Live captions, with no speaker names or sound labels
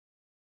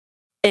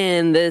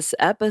In this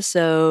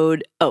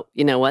episode,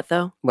 you know what,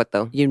 though? What,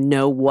 though? You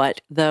know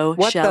what, though,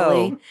 What,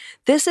 Shelley? though?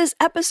 This is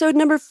episode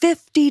number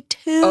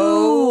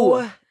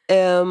 52.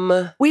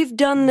 OMG. We've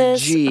done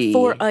this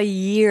for a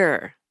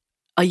year.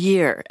 A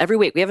year. Every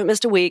week. We haven't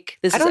missed a week.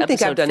 This I is don't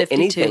think I've episode done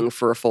 52. anything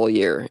for a full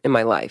year in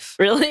my life.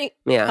 Really?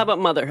 Yeah. How about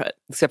motherhood?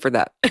 Except for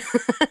that.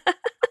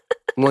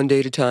 One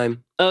day at a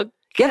time. Okay.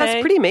 Yeah,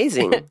 that's pretty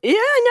amazing. Yeah,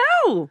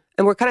 I know.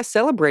 And we're kind of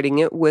celebrating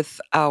it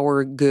with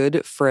our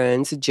good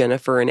friends,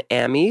 Jennifer and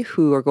Amy,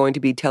 who are going to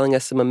be telling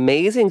us some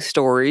amazing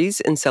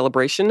stories in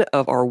celebration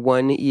of our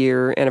 1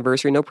 year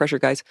anniversary. No pressure,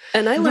 guys.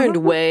 And I learned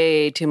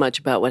way too much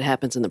about what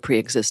happens in the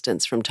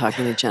pre-existence from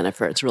talking to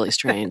Jennifer. It's really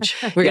strange.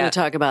 We're going to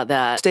talk about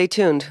that. Stay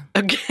tuned.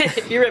 Okay,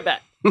 be right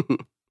back.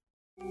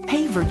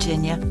 Hey,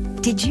 Virginia,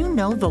 did you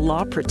know the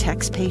law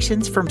protects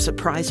patients from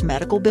surprise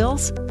medical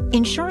bills?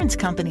 Insurance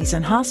companies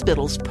and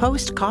hospitals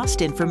post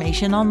cost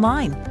information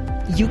online.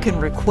 You can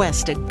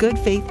request a good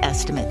faith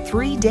estimate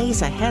 3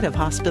 days ahead of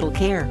hospital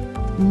care.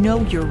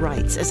 Know your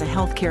rights as a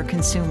healthcare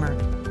consumer.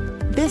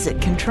 Visit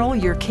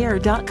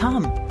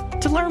controlyourcare.com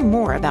to learn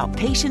more about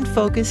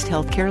patient-focused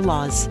healthcare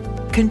laws.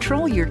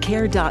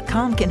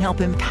 ControlYourCare.com can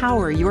help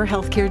empower your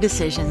healthcare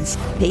decisions.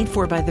 Paid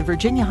for by the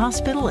Virginia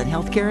Hospital and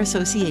Healthcare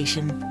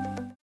Association.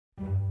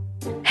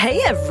 Hey,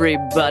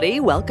 everybody.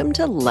 Welcome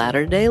to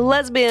Latter-day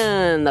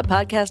Lesbian, the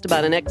podcast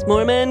about an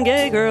ex-Mormon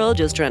gay girl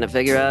just trying to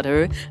figure out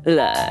her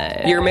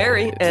life. You're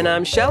Mary, and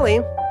I'm Shelley.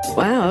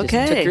 Wow,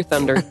 okay. Just took your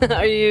thunder.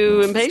 Are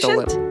you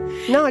impatient? Stole it.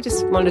 No, I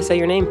just wanted to say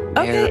your name.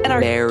 Okay, and our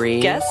Mary.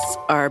 guests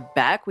are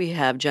back. We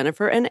have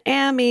Jennifer and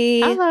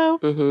Amy. Hello.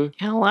 Mm-hmm.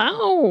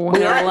 Hello.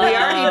 We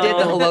already did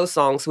the hello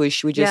song, so we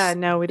just... Yeah,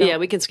 no, we don't. Yeah,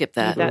 we can skip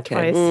that. do that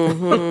Okay. twice.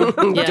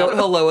 Mhm. Yeah. Don't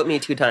hello at me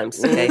 2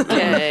 times,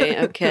 okay?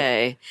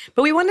 Okay.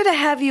 But we wanted to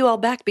have you all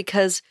back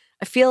because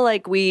I feel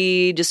like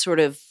we just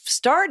sort of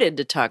started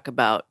to talk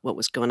about what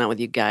was going on with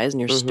you guys and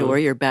your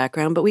story, your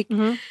background, but we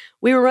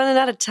were running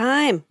out of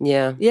time.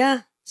 Yeah.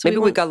 Yeah. So Maybe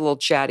we got a little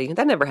chatty.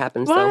 That never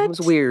happens, though. It What?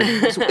 was weird.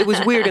 It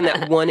was weird in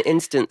that one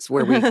instance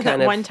where we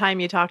kind of... One time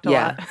you talked a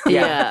Yeah, lot.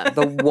 yeah.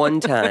 The one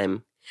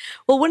time.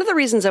 Well, one of the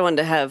reasons I wanted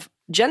to have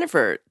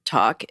Jennifer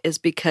talk is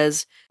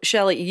because,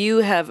 Shelley, you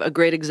have a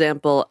great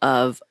example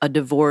of a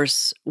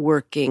divorce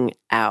working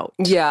out.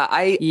 Yeah,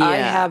 I Yeah.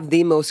 have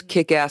the most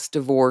kick-ass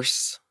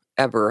divorce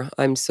ever.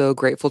 I'm so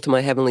grateful to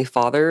my Heavenly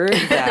Father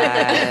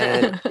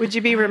that Would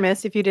you be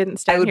remiss if you didn't I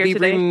stand would here be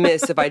today?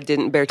 remiss if I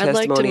didn't bear I'd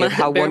like to testimony of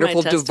how bear my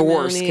wonderful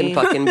divorce testimony. can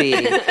fucking be.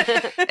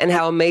 And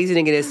how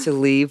amazing it is to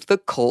leave the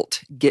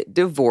cult, get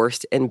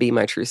divorced, and be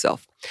my true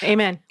self.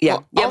 Amen. Yeah,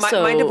 Well, my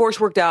also- divorce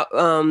worked out.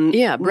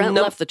 Yeah, Brent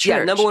left the Yeah,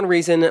 church. number one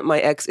reason, my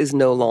ex is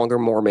no longer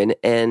Mormon,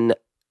 and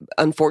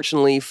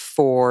unfortunately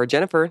for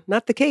Jennifer,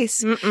 not the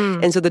case.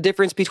 Mm-mm. And so the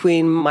difference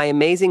between my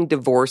amazing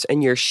divorce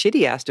and your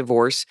shitty ass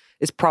divorce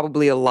is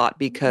probably a lot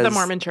because The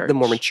Mormon church. The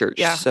Mormon church.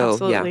 Yeah, so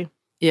absolutely.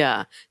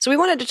 Yeah. So we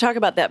wanted to talk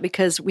about that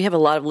because we have a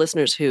lot of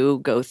listeners who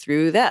go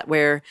through that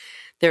where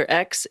their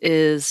ex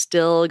is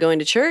still going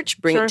to church,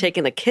 Sure.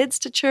 taking the kids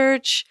to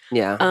church.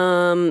 yeah.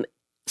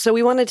 So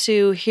we wanted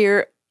to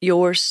hear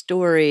your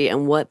story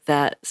and what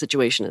that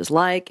situation is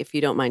like, if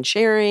you don't mind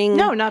sharing.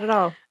 No, not at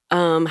all.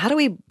 How do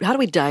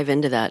we dive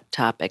into that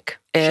topic,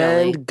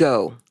 And Shelley?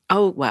 go.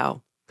 Oh,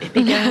 wow.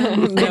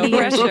 No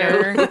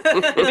pressure.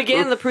 It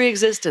began in the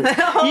pre-existence.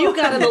 You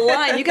got in the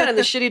line. You got in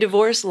the shitty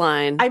divorce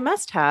line. I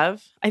must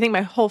have. I think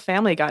my whole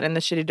family got in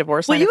the shitty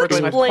divorce Will line you if we're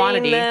going with explain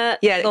quantity. that?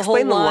 Yeah, the whole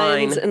explain the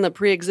lines line. and the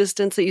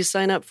pre-existence that you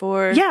sign up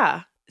for?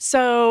 Yeah.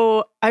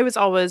 So I was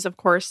always, of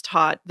course,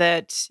 taught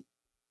that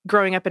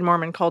growing up in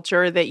Mormon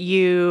culture that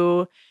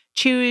you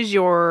choose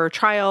your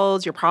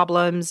trials, your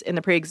problems in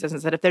the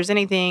pre-existence, that if there's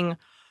anything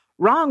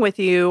wrong with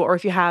you or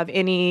if you have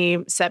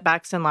any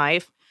setbacks in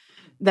life,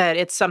 that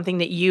it's something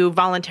that you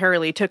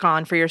voluntarily took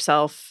on for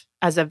yourself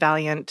as a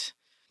valiant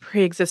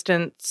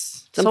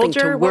pre-existence Something to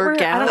soldier. What work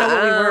were- I don't know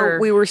what we were.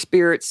 We were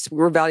spirits. We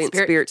were valiant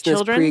Spirit spirits in this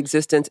children?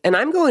 pre-existence. And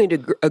I'm going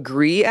to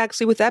agree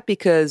actually with that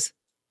because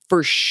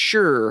for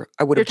sure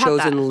I would have You're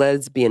taught chosen that.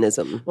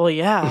 lesbianism. Well,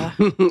 yeah.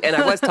 And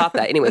I was taught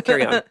that. Anyway,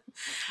 carry on. Well,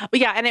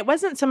 yeah, and it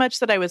wasn't so much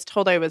that I was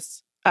told I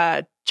was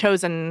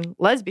chosen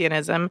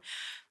lesbianism,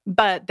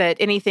 but that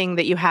anything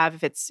that you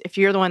have, if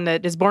you're the one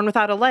that is born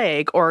without a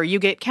leg, or you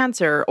get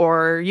cancer,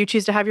 or you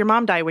choose to have your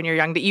mom die when you're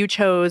young, that you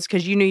chose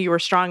because you knew you were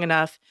strong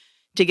enough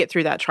to get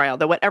through that trial.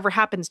 That whatever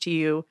happens to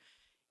you,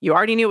 you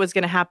already knew it was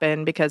going to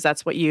happen because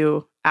that's what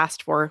you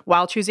asked for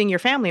while choosing your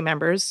family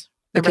members.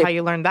 Remember Okay. how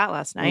you learned that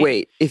last night?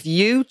 Wait, if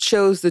you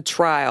chose the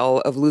trial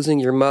of losing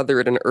your mother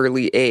at an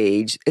early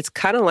age, it's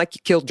kind of like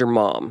you killed your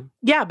mom.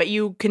 Yeah, but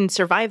you can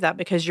survive that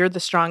because you're the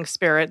strong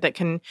spirit that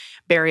can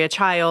bury a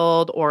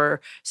child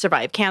or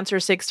survive cancer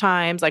 6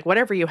 times. Like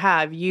whatever you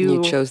have,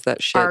 You chose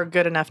that shit. are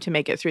good enough to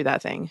make it through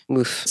that thing.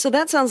 Oof. So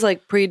that sounds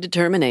like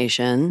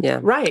predetermination. Yeah.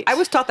 Right. I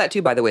was taught that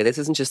too, by the way. This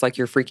isn't just like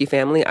your freaky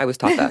family. I was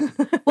taught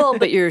that. Well,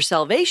 but your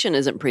salvation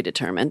isn't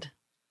predetermined.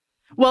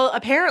 Well,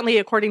 apparently,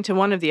 according to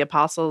one of the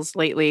apostles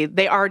lately,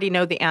 they already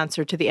know the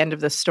answer to the end of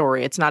the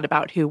story. It's not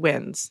about who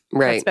wins.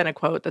 Right. That's been a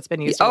quote that's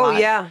been used a lot.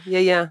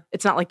 Yeah.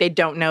 It's not like they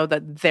don't know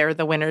that they're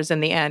the winners in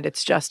the end.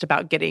 It's just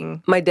about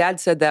getting... My dad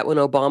said that when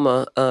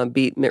Obama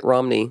beat Mitt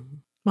Romney.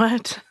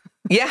 What?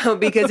 Yeah,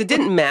 because it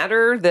didn't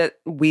matter that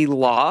we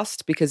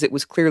lost because it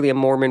was clearly a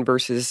Mormon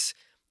versus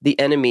the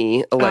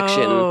enemy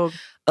election. Oh,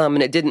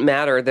 And it didn't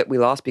matter that we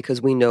lost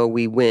because we know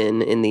we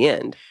win in the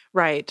end.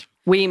 right.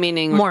 We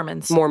meaning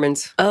Mormons.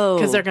 Mormons. Oh,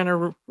 Because they're going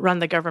to run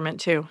the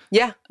government too.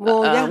 Yeah.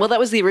 Well, yeah. well, that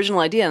was the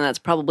original idea, and that's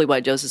probably why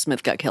Joseph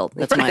Smith got killed.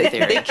 That's my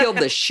theory. They killed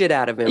the shit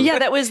out of him. Yeah,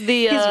 that was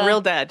the... He's real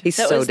dead. He's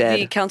that so was dead.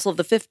 the Council of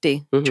the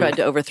 50 tried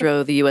to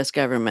overthrow the U.S.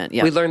 government.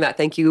 Yeah. We learned that.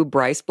 Thank you,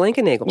 Bryce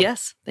Blankenagel.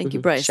 Yes. Thank you,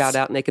 Bryce. Shout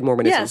out Naked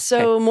Mormonism. Yeah,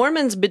 so Okay.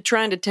 Mormons been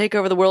trying to take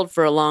over the world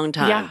for a long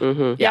time.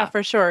 Yeah. Yeah,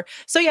 for sure.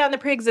 So yeah, in the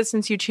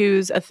pre-existence, you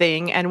choose a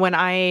thing. And when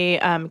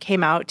I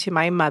came out to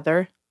my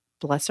mother,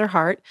 bless her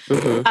heart,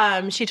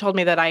 she told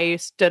me that I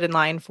stood in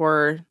line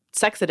for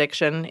sex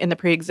addiction in the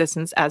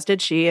pre-existence, as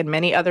did she and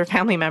many other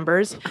family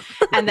members,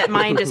 and that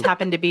mine just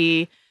happened to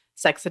be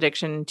sex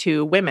addiction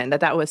to women,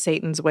 that was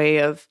Satan's way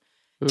of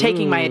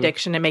taking my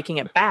addiction and making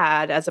it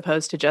bad, as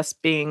opposed to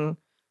just being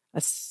a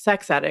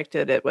sex addict.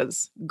 It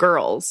was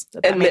girls.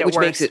 That made it which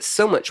worse. makes it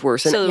so much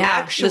worse. And So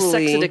actually, the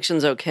sex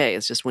addiction's okay.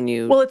 It's just when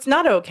you... Well, it's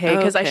not okay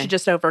because I Okay. should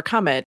just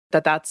overcome it.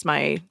 That's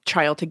my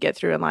trial to get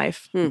through in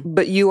life.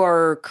 but you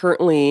are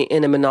currently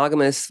in a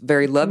monogamous,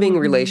 very loving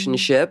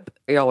relationship.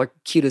 Y'all are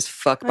cute as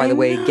fuck, by the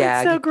way,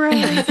 gag. So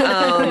gross.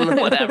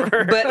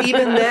 Whatever. But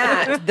even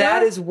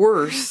that is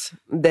worse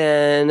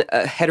than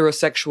a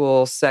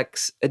heterosexual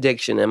sex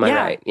addiction. Am I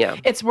right? Yeah.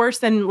 It's worse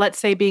than, let's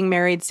say, being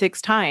married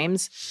 6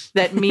 times.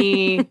 That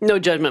me... No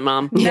judgment,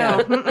 Mom. Yeah.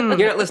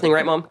 You're not listening,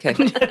 right, Mom? Okay.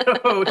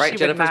 No, Right, she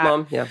Jennifer's would not.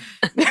 mom? Yeah.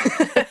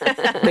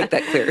 Make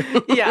that clear.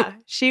 Yeah,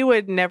 she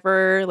would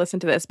never listen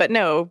to this. But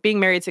no, being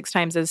married 6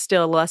 times is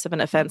still less of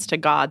an offense to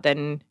God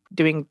than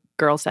doing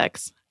girl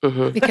sex.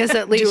 Because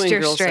at least Doing you're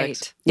girl straight.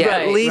 sex. Yeah,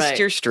 Right, at least right.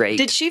 you're straight.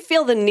 Did she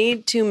feel the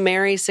need to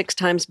marry 6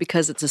 times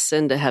because it's a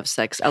sin to have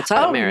sex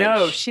outside Oh, of marriage?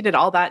 no, she did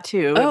all that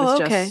too. It Oh,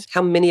 was okay. just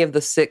How many of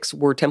the 6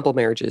 were temple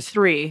marriages?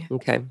 3.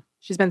 Okay.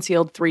 She's been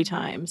sealed 3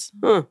 times.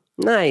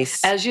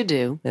 Nice. As you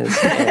do.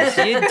 As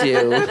you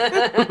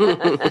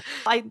do.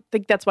 I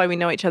think that's why we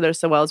know each other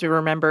so well, as we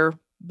remember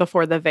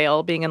before the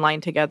veil being in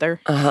line together.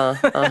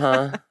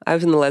 I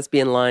was in the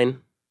lesbian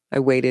line. I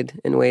waited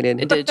and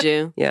waited. Did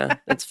you? Yeah.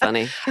 That's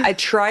funny. I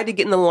tried to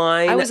get in the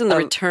line. I was in the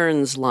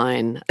returns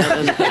line.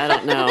 I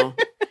don't know.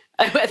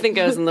 I think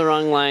I was in the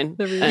wrong line.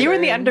 You were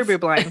in the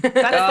underboob line. That's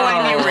the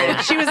line you were in.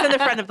 She was in the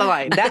front of the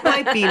line. That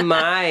might be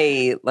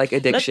my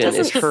addiction is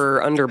doesn't-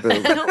 her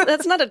underboob. No,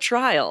 that's not a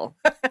trial.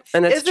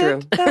 And that's Is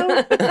true. it,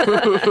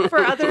 though? For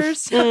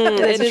others?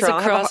 It is a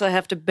trial. cross I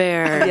have to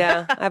bear.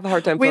 Yeah, I have a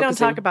hard time We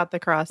focusing. don't talk about the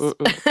cross.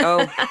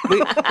 Oh,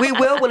 we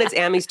will when it's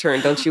Ammy's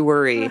turn. Don't you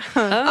worry.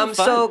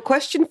 So,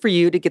 question for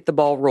you to get the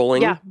ball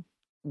rolling. Yeah.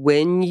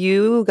 When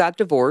you got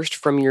divorced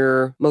from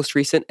your most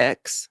recent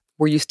ex,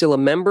 were you still a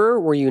member?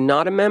 Were you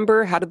not a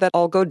member? How did that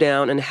all go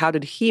down? And how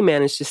did he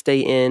manage to stay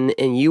in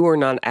and you are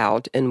not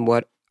out? And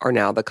what are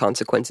now the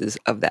consequences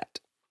of that?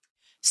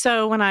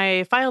 So when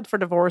I filed for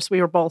divorce,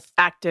 we were both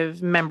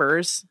active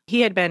members.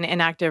 He had been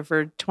inactive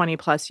for 20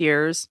 plus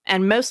years,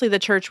 and mostly the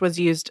church was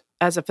used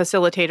as a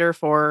facilitator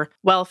for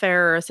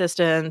welfare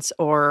assistance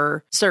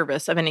or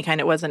service of any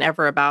kind. It wasn't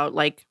ever about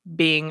like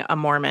being a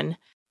Mormon.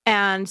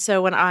 And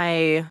so when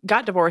I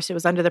got divorced, it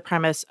was under the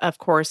premise, of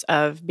course,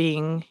 of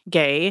being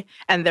gay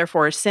and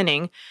therefore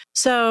sinning.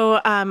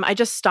 So I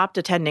just stopped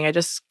attending. I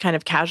just kind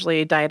of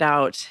casually died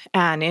out.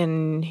 And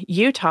in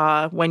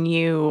Utah, when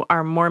you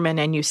are Mormon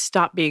and you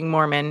stop being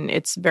Mormon,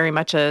 it's very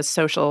much a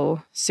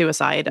social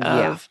suicide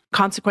of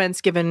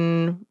consequence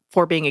given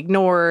for being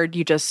ignored.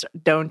 You just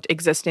don't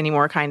exist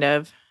anymore, kind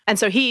of. And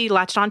so he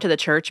latched onto the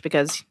church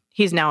because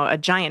he's now a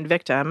giant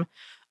victim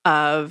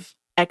of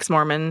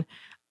ex-Mormon,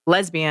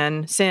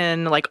 lesbian,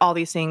 sin, like all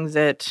these things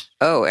that...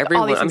 Oh,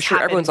 everyone! these I'm things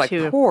sure everyone's like,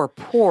 happen to-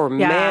 poor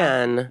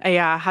man,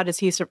 Yeah, how does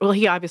he... Well,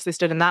 he obviously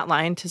stood in that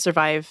line to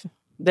survive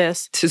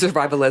this. to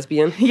survive a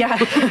lesbian. Yeah,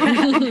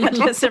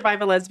 to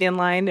survive a lesbian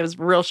line. It was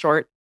real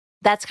short.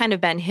 That's kind of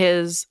been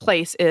his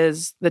place,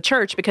 is the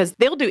church, because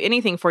they'll do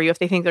anything for you if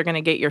they think they're going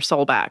to get your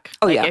soul back.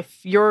 Oh, like yeah.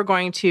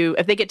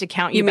 if they get to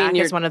count you, back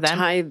mean as one of them.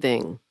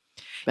 tithing?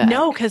 Back.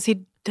 No, because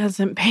he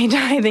doesn't pay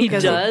tithing. He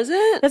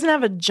Doesn't? doesn't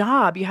have a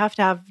job. You have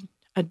to have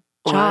a job.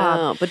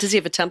 Wow. But does he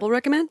have a temple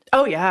recommend?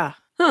 Oh, yeah.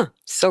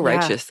 So Yeah.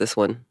 righteous, this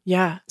one.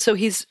 Yeah. So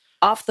he's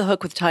off the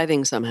hook with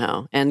tithing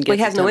somehow, and Well, he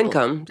gets has a no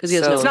temple. income, because he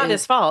has so- no. It's not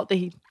his fault.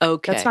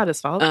 Okay, That's not his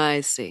fault.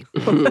 I see.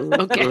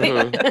 Okay.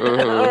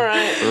 All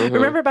right.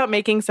 Remember about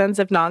making sense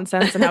of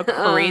nonsense and how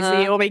crazy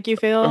it will make you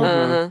feel?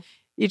 Uh-huh.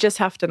 You just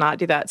have to not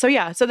do that. So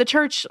yeah, so the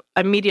church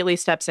immediately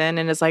steps in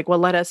and is like, well,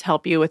 let us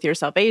help you with your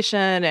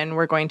salvation, and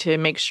we're going to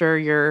make sure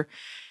your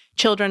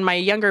children, my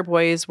younger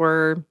boys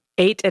were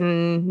 8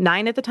 and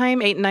 9 at the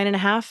time, 8 and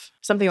 9.5,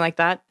 something like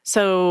that.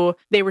 So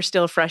they were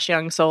still fresh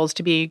young souls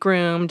to be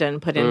groomed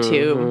and put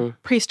into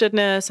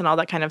priesthoodness and all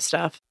that kind of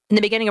stuff. in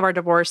the beginning of our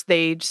divorce,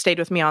 they stayed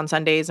with me on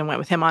Sundays and went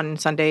with him on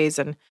Sundays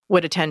and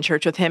would attend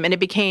church with him. And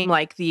it became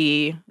like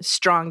the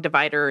strong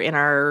divider in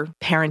our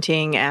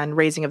parenting and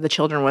raising of the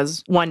children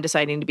was one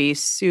deciding to be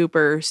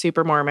super,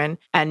 super Mormon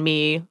and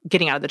me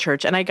getting out of the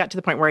church. And I got to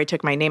the point where I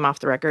took my name off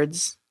the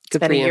records. It's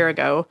been a year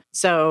ago.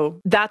 So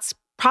that's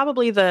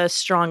probably the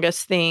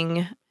strongest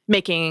thing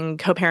making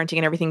co-parenting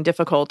and everything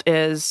difficult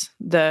is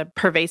the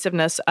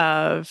pervasiveness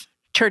of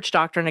church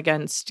doctrine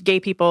against gay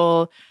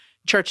people,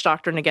 church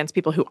doctrine against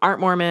people who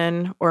aren't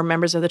Mormon or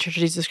members of the Church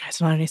of Jesus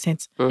Christ of Latter-day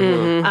Saints.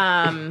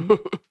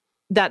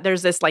 That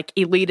there's this like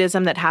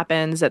elitism that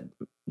happens, that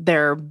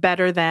they're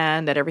better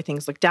than, that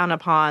everything's looked down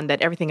upon,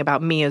 that everything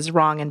about me is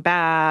wrong and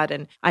bad,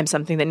 and I'm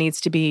something that needs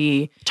to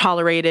be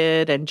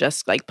tolerated and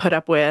just like put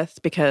up with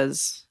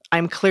because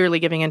I'm clearly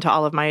giving into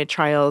all of my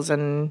trials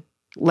and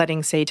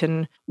letting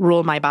Satan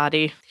rule my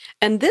body.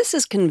 And this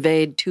is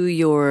conveyed to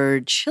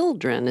your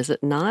children, is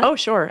it not? Oh,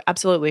 sure.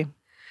 Absolutely.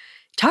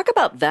 Talk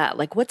about that.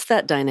 Like, what's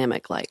that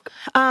dynamic like?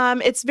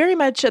 It's very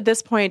much at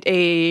this point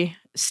a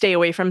stay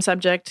away from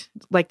subject.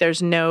 Like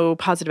there's no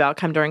positive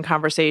outcome during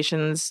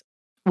conversations.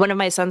 One of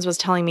my sons was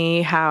telling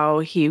me how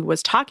he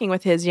was talking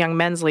with his young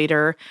men's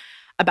leader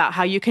about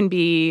how you can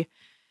be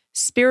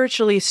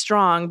spiritually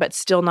strong, but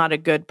still not a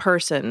good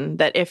person.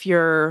 That if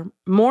you're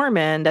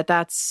Mormon,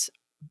 that's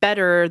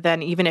better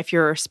than even if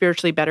you're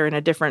spiritually better in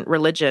a different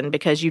religion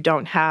because you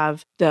don't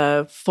have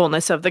the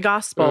fullness of the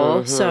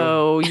gospel.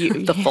 So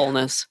you The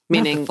fullness,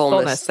 meaning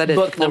fullness. That is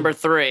book number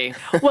 3.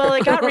 Well,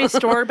 it got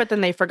restored, but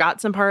then they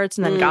forgot some parts,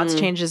 and then God's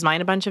changed his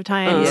mind a bunch of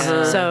times.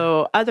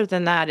 So other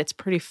than that, it's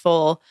pretty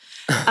full.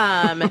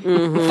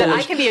 That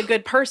I can be a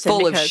good person.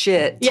 Full of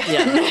shit. Yeah,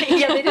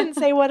 they didn't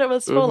say what it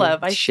was full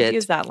of. I should Shit.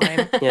 use that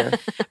line. Yeah.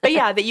 But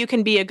yeah, that you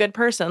can be a good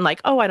person.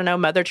 Like, I don't know,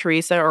 Mother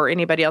Teresa or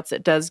anybody else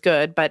that does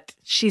good, but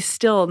she's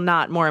still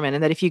not Mormon.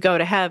 And that if you go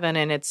to heaven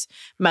and it's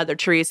Mother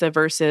Teresa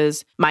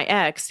versus my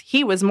ex,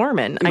 he was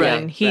Mormon. I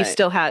mean, he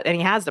still had, and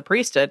he has the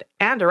priesthood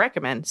and a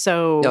recommend.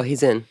 So No,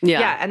 he's in.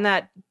 yeah, and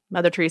that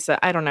Mother Teresa,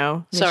 I don't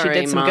know. I mean, Sorry, she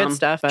did some Mom, good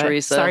stuff.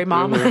 Teresa. Sorry,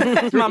 Mom.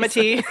 Mama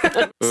T.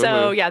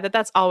 So yeah,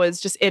 that's always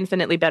just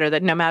infinitely better,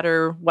 that no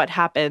matter what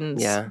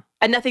happens. Yeah.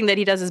 And nothing that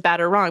he does is bad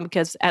or wrong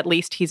because at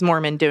least he's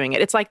Mormon doing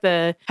it. It's like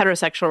the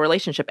heterosexual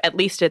relationship. At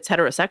least it's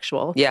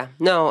heterosexual. Yeah.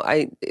 No,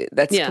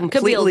 that's Yeah,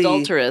 completely... could be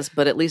adulterous,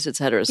 but at least it's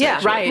heterosexual.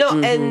 Yeah, right.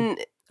 No, and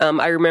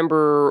I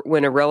remember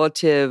when a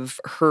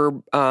relative, her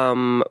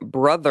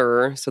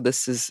brother, so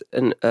this is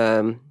an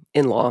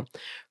in-law,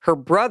 her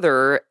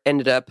brother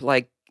ended up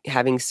like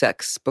having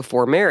sex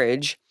before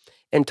marriage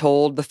and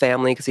told the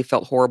family because he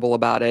felt horrible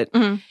about it.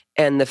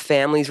 And the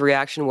family's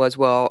reaction was,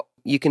 well,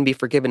 you can be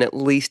forgiven. At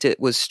least it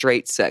was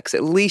straight sex.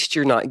 At least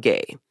you're not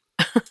gay.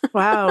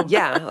 Wow.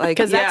 Yeah. Like,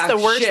 Because that's the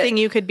worst thing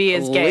you could be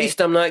is At gay.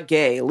 least I'm not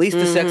gay. At least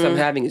the sex I'm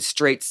having is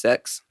straight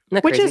sex. Isn't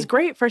that Which crazy? is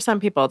great for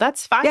some people.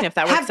 That's fine if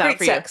that have works out great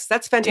for sex.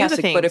 That's Do the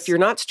fantastic. But if things. you're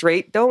not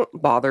straight, don't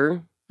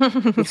bother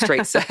with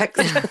straight sex.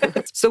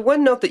 So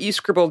one note that you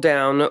scribbled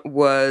down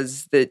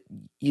was that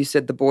you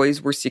said the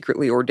boys were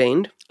secretly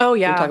ordained. you. Oh,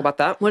 Can yeah. you talk about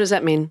that? What does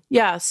that mean?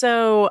 Yeah.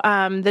 So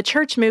the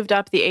church moved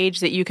up the age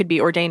that you could be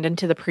ordained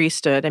into the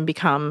priesthood and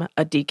become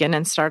a deacon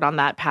and start on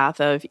that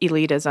path of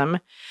elitism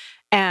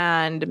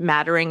and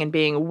mattering and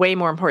being way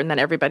more important than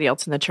everybody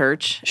else in the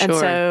church. And Sure.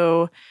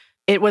 so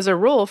it was a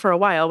rule for a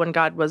while when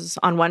God was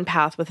on one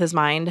path with his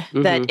mind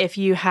that if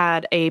you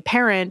had a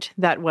parent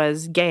that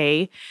was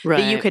gay,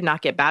 that you Right. could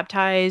not get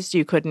baptized,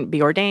 you couldn't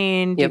be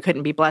ordained, you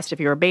couldn't be blessed if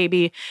you were a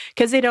baby,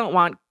 because they don't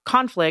want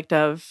conflict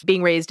of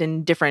being raised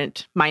in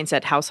different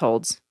mindset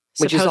households.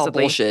 Which is all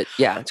supposedly. bullshit.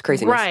 Yeah, it's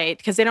craziness. Right,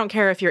 because they don't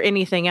care if you're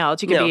anything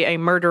else. You could be a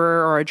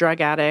murderer or a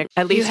drug addict.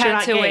 At You least you're had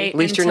not to gay. wait At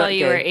least you're until not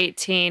you were gay.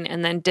 18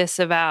 and then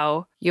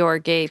disavow your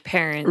gay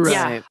parents. Right.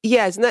 Yeah.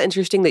 Yeah, isn't that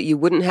interesting that you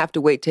wouldn't have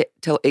to wait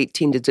till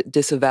 18 to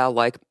disavow,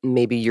 like,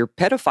 maybe your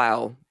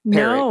pedophile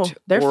No, parent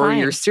they're or fine.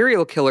 your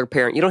serial killer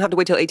parent? You don't have to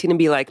wait till 18 and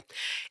be like,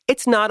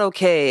 it's not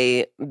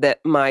okay that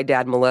my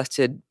dad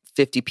molested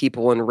 50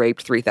 people and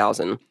raped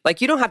 3,000.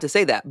 Like, you don't have to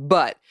say that,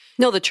 but...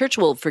 No, the church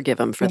will forgive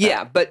him for that.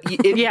 Yeah, but...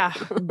 Yeah.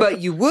 But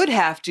you would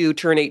have to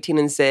turn 18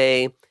 and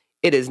say,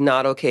 it is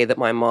not okay that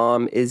my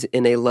mom is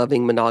in a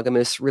loving,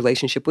 monogamous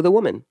relationship with a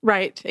woman.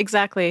 Right,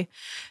 exactly.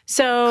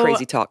 So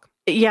Crazy talk.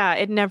 Yeah,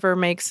 it never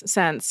makes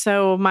sense.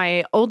 So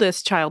my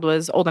oldest child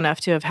was old enough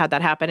to have had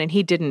that happen, and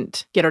he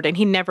didn't get ordained.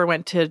 He never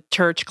went to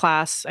church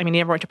class. I mean, he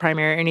never went to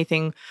primary or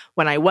anything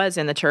when I was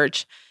in the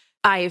church.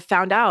 I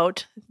found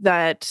out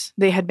that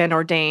they had been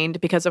ordained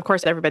because, of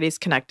course, everybody's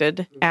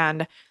connected.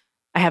 And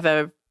I have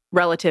a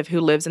relative who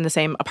lives in the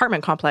same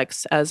apartment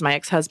complex as my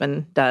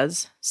ex-husband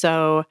does.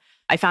 So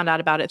I found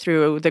out about it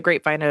through the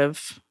grapevine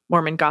of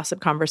Mormon gossip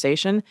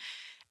conversation.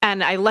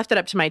 And I left it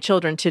up to my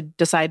children to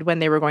decide when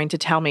they were going to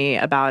tell me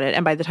about it.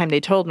 And by the time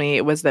they told me,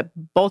 it was that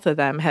both of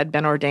them had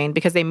been ordained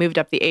because they moved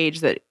up the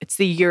age that it's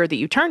the year that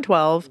you turn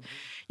 12,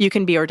 you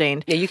can be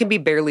ordained. Yeah, you can be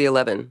barely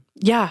 11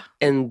 Yeah.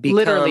 and become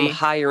Literally.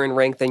 higher in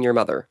rank than your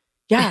mother.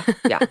 Yeah.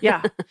 Yeah.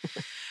 Yeah.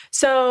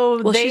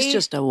 So Well, she's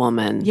just a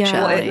woman, yeah.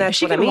 Shelley. Well, and that's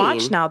she what I can mean.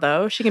 watch now,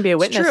 though. She can be a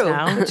witness It's true.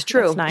 now. It's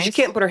true. That's nice. She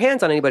can't put her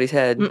hands on anybody's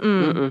head.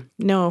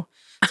 No,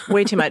 it's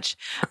way too much.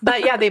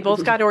 But yeah, they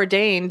both got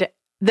ordained.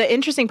 The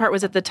interesting part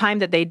was at the time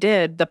that they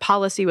did, the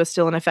policy was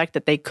still in effect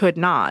that they could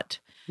not.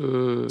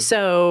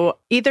 So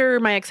either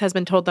my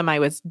ex-husband told them I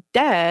was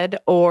dead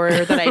or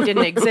that I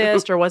didn't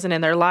exist or wasn't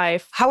in their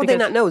life. How would they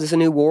not know? Is this a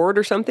new ward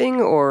or something?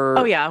 Or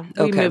Oh, yeah.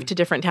 We Okay. moved to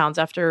different towns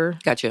after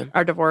Gotcha.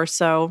 our divorce.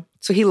 So,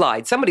 So he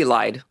lied. Somebody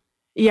lied.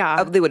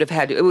 yeah. They would have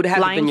had to. It would have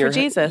Lying been your for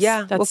Jesus.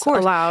 Yeah, That's well, of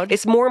course. allowed.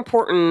 It's more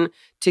important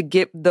to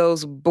get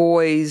those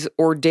boys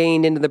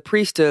ordained into the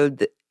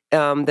priesthood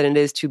than it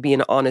is to be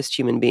an honest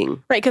human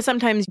being. Right, because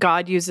sometimes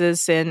God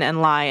uses sin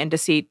and lie and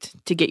deceit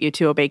to get you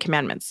to obey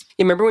commandments.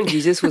 You remember when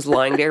Jesus was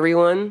lying to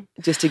everyone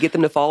just to get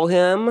them to follow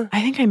him?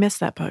 I think I missed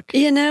that book.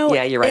 You know,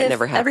 Yeah, you're right. It if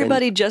never happened.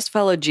 everybody just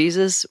followed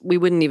Jesus, we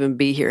wouldn't even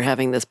be here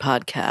having this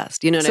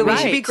podcast. You know what So I mean?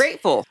 we should be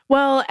grateful.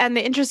 Well, and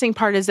the interesting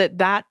part is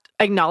that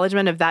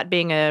acknowledgement of that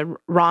being a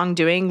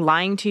wrongdoing,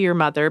 lying to your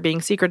mother,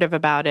 being secretive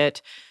about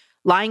it,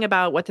 lying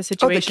about what the Oh,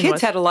 situation the kids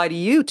was. had to lie to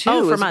you too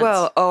Oh, for as months.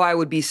 well. Oh, I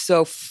would be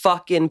so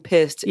fucking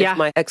pissed Yeah. if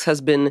my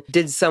ex-husband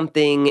did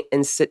something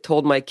and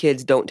told my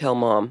kids, "Don't tell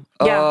mom."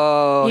 Yeah.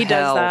 Oh, He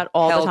does hell. that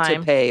all the hell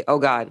time. to pay. Oh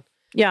God,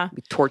 Yeah.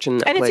 be torching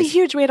that And place. it's a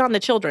huge weight on the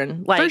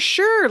children. Like For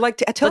sure. Like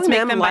telling let's make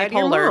them, them lie to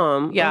your bipolar.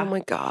 mom. Yeah. Oh my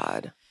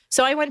God.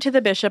 So I went to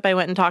the bishop. I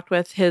went and talked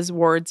with his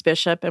ward's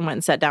bishop and went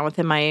and sat down with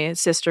him. My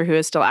sister, who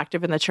is still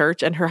active in the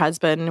church, and her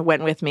husband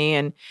went with me.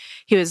 And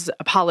he was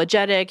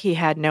apologetic. He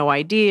had no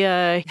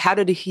idea How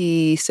did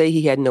he say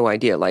he had no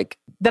idea? Like,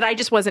 that I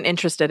just wasn't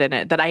interested in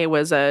it, that I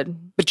was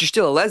but you're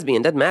still a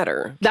lesbian. Doesn't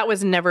matter. that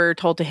was never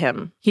told to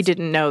him. He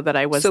didn't know that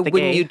I was So the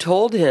when gay. you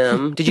told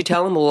him, did you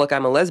tell him, well, look,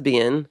 I'm a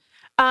lesbian?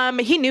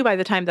 He knew by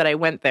the time that I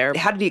went there.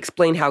 How did he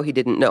explain how he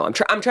didn't know?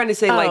 I'm trying to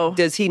say, Oh. like,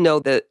 does he know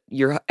that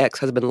your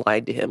ex-husband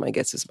lied to him? I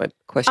guess is my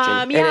question.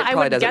 And Yeah, it I probably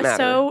would doesn't guess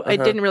matter. so. It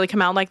Uh-huh. didn't really come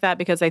out like that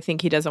because I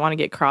think he doesn't want to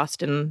get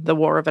crossed in the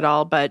war of it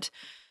all. But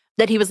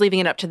that he was leaving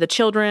it up to the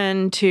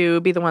children to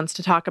be the ones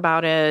to talk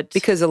about it.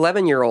 Because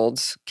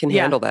 11-year-olds can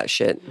Yeah. handle that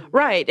shit.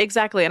 Right,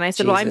 exactly. And I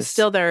said, well, I'm Jesus.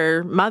 still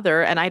their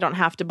mother and I don't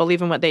have to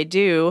believe in what they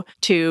do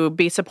to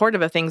be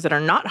supportive of things that are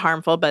not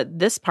harmful, but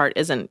this part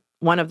isn't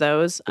one of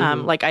those.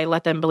 Like I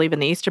let them believe in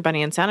the Easter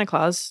Bunny and Santa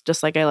Claus,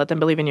 just like I let them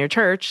believe in your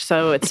church.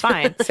 So it's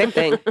fine. Same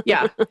thing.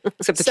 Yeah.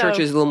 Except the So- church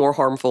is a little more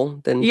harmful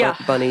than Yeah,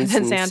 bunnies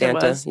than and Santa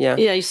was. Yeah.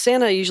 Yeah,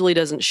 Santa usually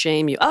doesn't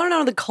shame you. I don't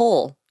know, the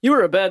coal. You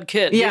were a bad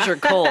kid. Yeah. Here's your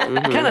coal.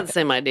 Kind of the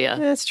same idea.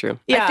 That's true.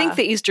 Yeah. I think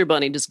the Easter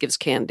Bunny just gives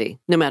candy,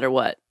 no matter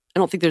what. I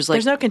don't think there's like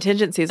There's no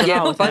contingencies at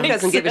Yeah, all. with Bunny him.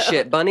 doesn't give a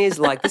shit. Bunny is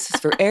like, this is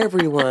for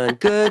everyone.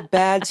 Good,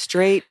 bad,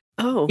 straight,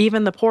 oh,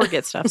 Even the poor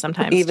get stuff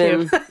sometimes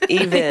even, too.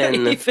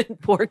 even. even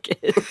poor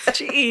kids.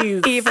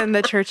 Jeez. Even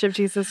the Church of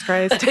Jesus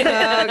Christ.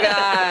 Oh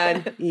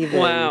God! Even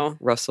Wow.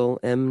 Russell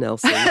M.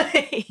 Nelson.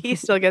 He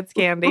still gets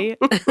candy.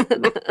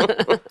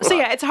 So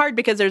yeah, it's hard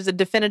because there's a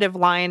definitive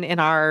line in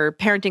our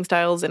parenting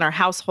styles in our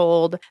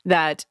household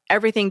that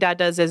everything dad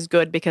does is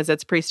good because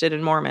it's priesthood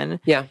and Mormon.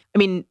 Yeah, I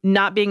mean,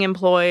 not being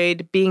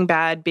employed, being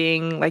bad,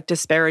 being like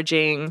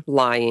disparaging,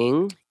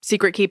 lying.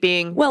 secret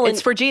keeping. Well, it's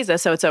and- for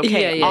Jesus, so it's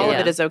okay. All of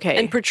it is okay.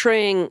 And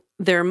portraying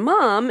their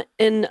mom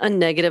in a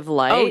negative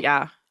light. oh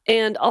yeah.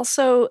 And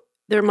also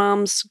their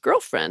mom's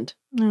girlfriend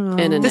in a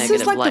This negative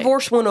is like light.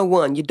 Divorce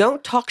 101. You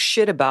don't talk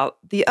shit about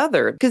the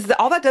other because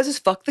all that does is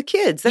fuck the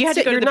kids. That's You had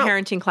to it. go to You're the not,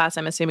 parenting class,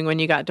 I'm assuming, when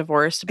you got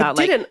divorced I about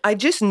like didn't. I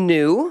just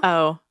knew.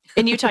 oh.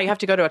 In Utah, you have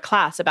to go to a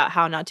class about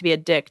how not to be a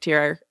dick to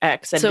your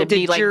ex and So to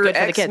be Did like your good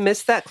for the ex kids.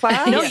 miss that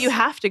class? No, you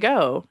have to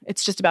go.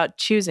 It's just about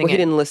choosing Well, he it.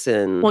 didn't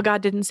listen. Well,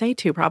 God didn't say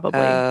to, probably.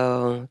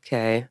 Oh,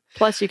 okay.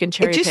 Plus, you can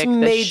cherry It just pick the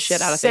made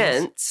shit out of things.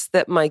 sense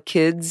that my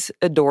kids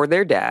adore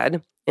their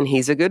dad and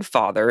he's a good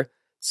father.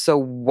 So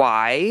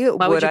why would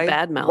would you I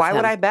badmouth Why would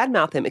him? I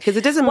badmouth him? Because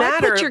it doesn't Why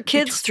matter. put your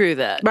kids through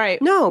that?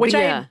 Right. No, Which but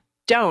I yeah.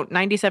 don't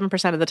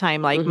 97% of the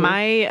time. Like Mhm.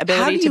 my How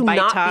ability do to you bite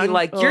not tongue. be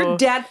like, your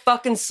dad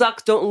fucking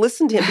sucks, don't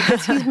listen to him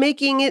because he's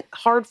making it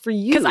hard for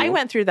you. Because I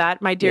went through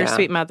that. My dear Yeah.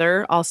 sweet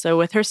mother, also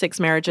with her 6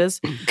 marriages.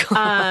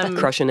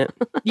 crushing it.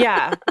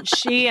 Yeah,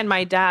 she and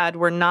my dad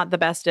were not the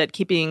best at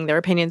keeping their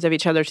opinions of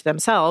each other to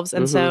themselves.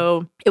 And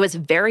so it was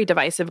very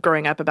divisive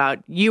growing up about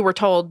you were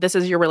told this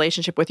is your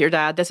relationship with your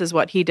dad. This is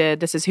what he did.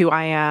 This is who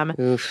I am.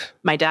 Oof.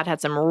 My dad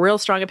had some real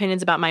strong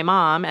opinions about my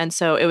mom. And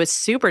so it was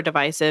super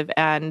divisive.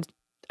 And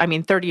I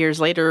mean, 30 years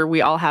later,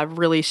 we all have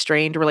really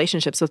strained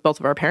relationships with both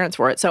of our parents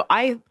for it. So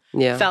I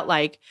Yeah. felt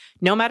like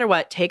no matter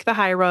what, take the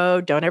high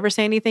road. Don't ever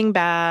say anything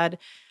bad.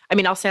 I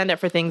mean, I'll stand up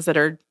for things that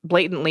are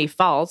blatantly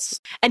false.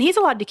 And he's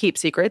allowed to keep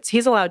secrets.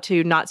 He's allowed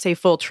to not say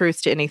full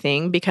truth to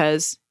anything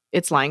because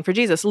it's lying for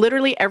Jesus.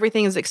 Literally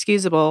everything is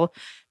excusable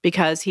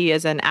because he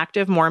is an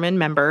active Mormon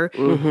member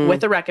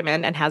with a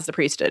recommend and has the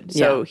priesthood.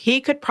 So he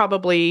could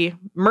probably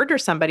murder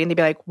somebody and they'd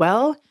be like,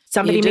 well,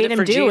 somebody You did made it him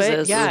for do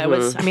Jesus. it. Yeah, it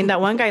was. I mean, that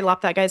one guy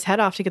lopped that guy's head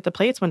off to get the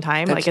plates one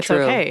time. That's like, it's true.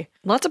 okay.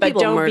 Lots of But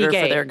people don't be murder for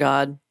gay. their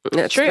God.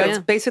 That's True. That's Yeah.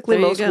 basically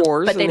There you most go.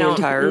 wars But in they the don't.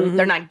 entire.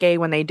 They're not gay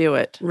when they do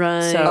it.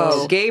 Right. So,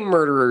 Oh, gay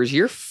murderers,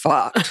 you're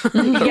fucked.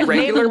 The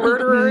regular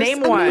murderers,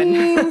 name I one.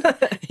 mean,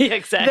 Yeah,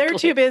 exactly. They're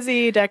too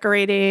busy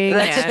decorating.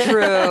 that's and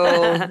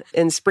true.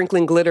 And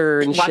sprinkling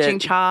glitter and watching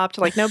shit. Chopped.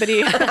 Like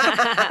nobody.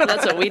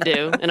 That's what we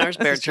do in our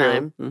spare This is true.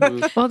 time.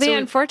 Mhm. Well, the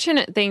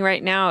unfortunate thing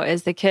right now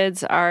is the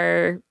kids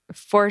are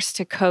forced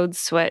to code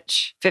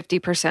switch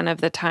 50%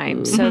 of the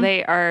time. So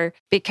they are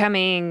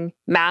becoming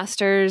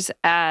masters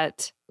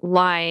at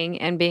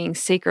lying and being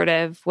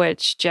secretive,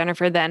 which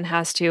Jennifer then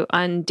has to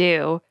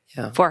undo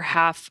Yeah. for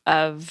half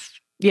of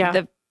Yeah.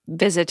 the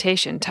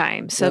visitation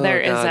time. So Oh, there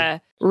is God.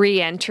 a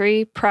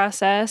re-entry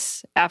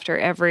process after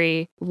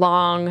every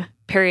long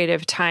period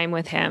of time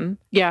with him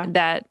Yeah.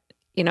 that,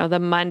 you know, the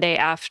Monday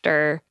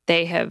after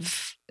they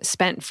have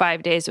spent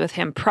 5 days with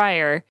him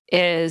prior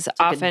is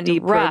often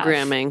rough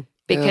deprogramming.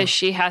 because Yeah.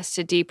 she has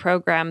to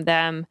deprogram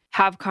them,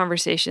 have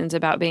conversations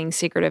about being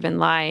secretive and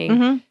lying,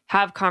 Mhm.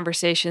 have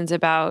conversations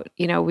about,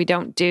 you know, we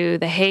don't do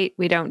the hate,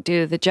 we don't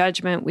do the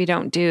judgment, we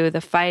don't do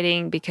the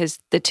fighting because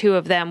the two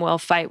of them will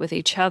fight with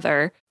each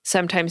other,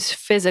 sometimes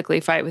physically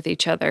fight with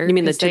each other. You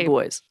mean the 'cause two they-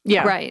 boys?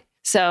 Yeah. Right.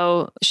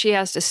 So she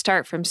has to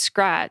start from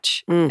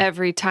scratch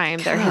every time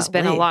there has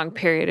been a Golly. long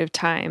period of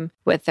time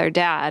with their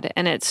dad.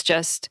 And it's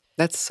just,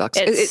 That sucks.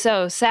 it's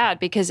so sad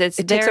because it's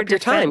it their takes up your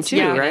time defense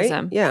too, right?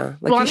 mechanism. Yeah.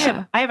 Like Well, you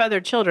should. I have other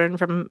children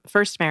from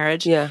first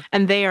marriage, Yeah.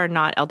 and they are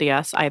not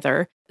LDS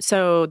either.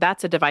 So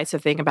that's a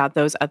divisive thing about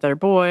those other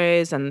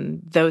boys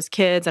and those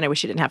kids. And I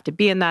wish you didn't have to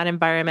be in that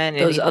environment.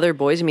 And Those other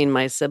boys, you mean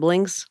my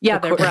siblings? yeah,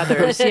 Of they're course.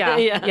 brothers. Yeah,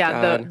 Yeah. yeah.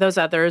 God. Those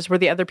others were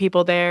the other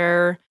people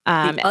there.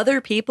 The other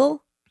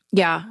people?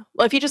 Yeah.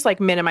 Well, if you just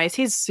like minimize,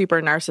 he's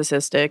super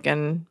narcissistic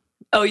and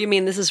Oh, you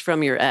mean this is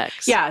from your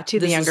ex? yeah, to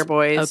the This younger is-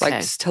 boys. okay.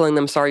 Like just telling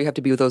them, sorry, you have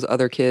to be with those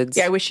other kids.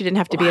 Yeah, I wish you didn't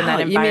have to be in Wow, that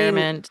you mean-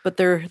 environment. but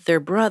they're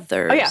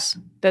brothers. Oh yeah,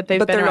 that they've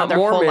but been they're around not their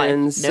whole life.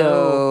 Mormons, No,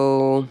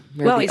 so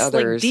they're Well, the he's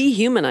others. like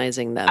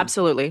dehumanizing them.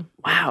 absolutely.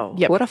 Wow.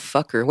 Yep. What a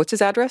fucker. What's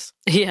his address?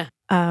 Yeah.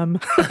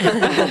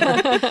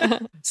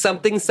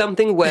 Something,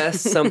 something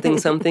west, something,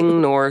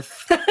 something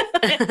north.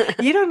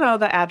 You don't know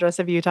the address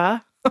of Utah.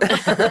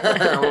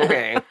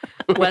 Okay.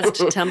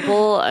 West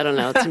Temple. I don't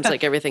know. It seems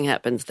like everything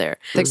happens there.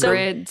 The So-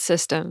 grid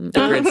system.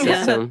 The grid Yeah.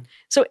 system.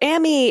 So,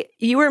 Amy,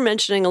 you were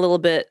mentioning a little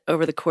bit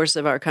over the course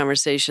of our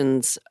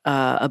conversations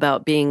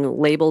about being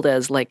labeled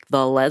as like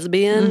the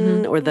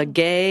lesbian or the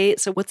gay.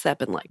 So, what's that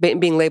been like?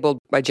 Being labeled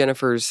by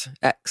Jennifer's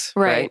ex,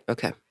 right? Right.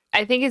 Okay.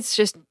 I think it's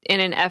just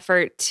in an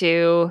effort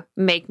to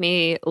make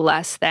me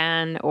less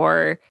than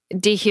or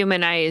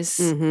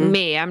dehumanize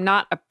me. I'm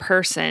not a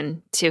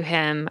person to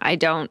him. I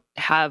don't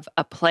have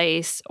a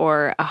place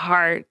or a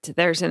heart.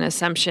 There's an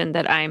assumption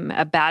that I'm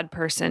a bad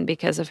person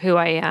because of who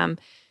I am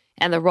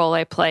and the role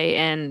I play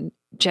in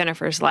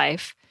Jennifer's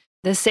life.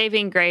 The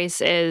saving grace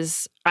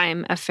is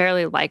I'm a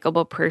fairly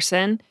likable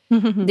person.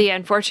 The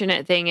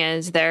unfortunate thing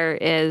is there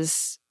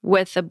is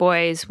with the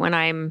boys when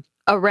I'm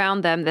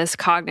around them this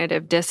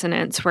cognitive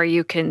dissonance where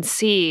you can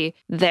see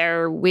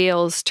their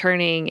wheels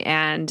turning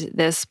and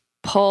this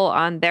pull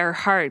on their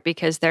heart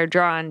because they're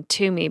drawn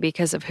to me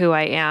because of who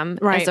I am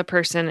Right. as a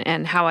person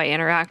and how I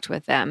interact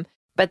with them.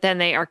 But then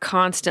they are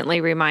constantly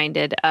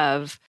reminded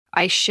of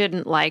I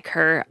shouldn't like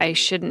her. I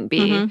shouldn't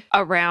be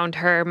around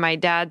her. My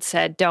dad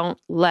said, don't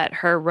let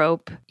her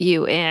rope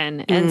you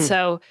in. And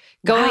so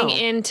going Wow.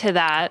 into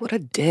that, What a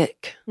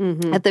dick.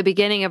 at the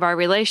beginning of our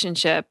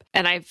relationship,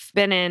 and I've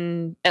been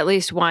in at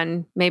least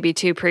one, maybe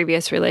two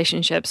previous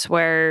relationships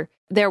where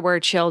there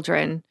were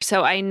children.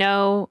 So I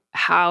know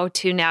how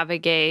to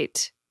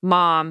navigate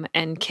mom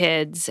and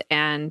kids,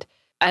 and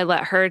I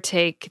let her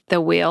take the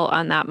wheel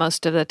on that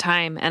most of the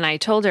time. And I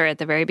told her at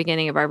the very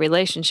beginning of our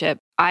relationship,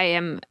 I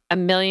am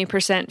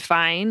 1,000,000%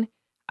 fine.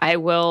 I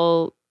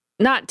will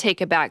not take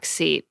a back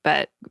seat,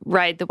 but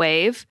ride the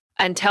wave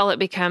until it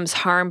becomes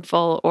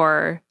harmful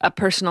or a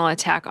personal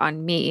attack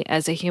on me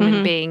as a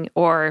human being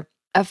or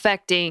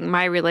affecting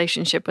my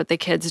relationship with the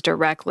kids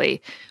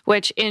directly,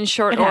 which in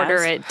short It order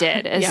has. it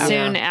did. As Yeah.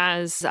 soon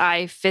as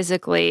I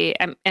physically,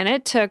 and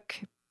it took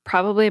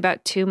probably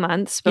about 2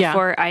 months Yeah.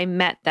 before I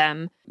met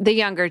them, the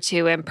younger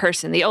two in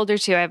person. The older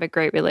two, I have a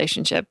great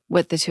relationship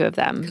with the two of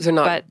them. Because they're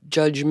not but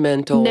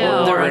judgmental.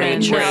 no, They're or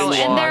already no,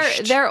 and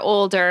brainwashed. they're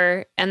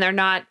older, and they're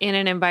not in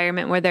an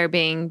environment where they're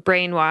being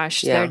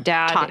brainwashed. Yeah. Their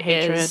dad Taught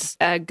hatred. is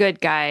a good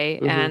guy,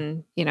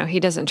 and he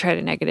doesn't try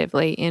to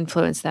negatively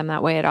influence them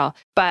that way at all.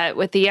 But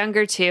with the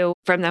younger two,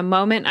 from the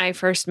moment I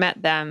first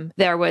met them,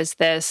 there was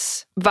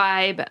this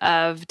vibe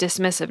of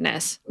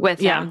dismissiveness with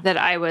Yeah. them that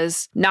I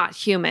was not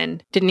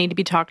human. Didn't need to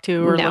be talked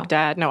to or No. looked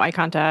at. No eye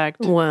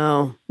contact.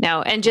 Wow.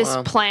 No, and just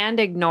Wow. planned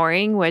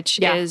ignoring, which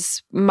Yeah.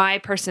 is my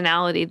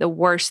personality. The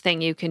worst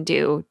thing you can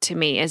do to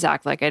me is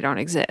act like I don't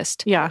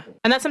exist. Yeah.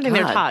 And that's something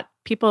they're God. taught.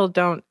 People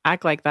don't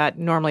act like that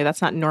normally.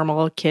 That's not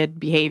normal kid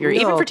behavior.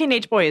 Even No. for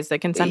teenage boys that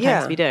can sometimes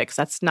Yeah. be dicks.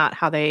 That's not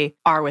how they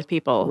are with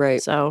people.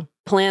 Right. So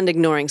planned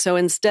ignoring. So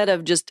instead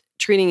of just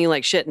treating you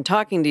like shit and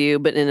talking to you,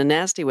 but in a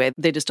nasty way,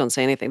 they just don't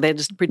say anything. They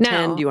just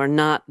pretend you are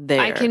not there.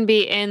 I can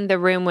be in the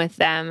room with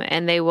them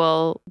and they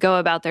will go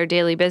about their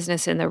daily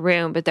business in the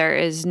room, but there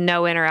is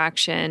no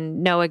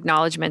interaction, no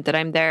acknowledgement that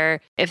I'm there.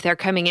 If they're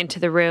coming into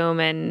the room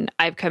and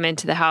I've come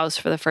into the house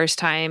for the first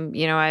time,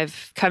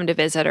 I've come to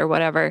visit or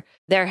whatever,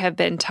 there have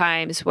been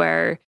times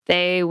where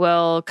they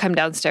will come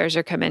downstairs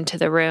or come into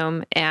the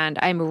room and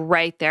I'm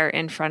right there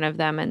in front of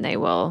them and they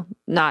will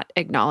not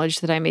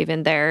acknowledge that I'm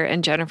even there.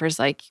 And Jennifer's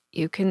like,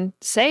 you can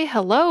say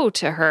hello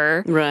to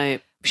her.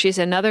 Right. She's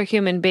another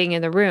human being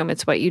in the room.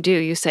 It's what you do.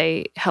 You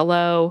say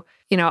hello.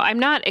 I'm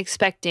not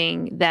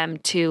expecting them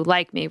to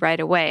like me right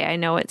away. I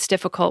know it's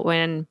difficult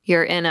when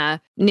you're in a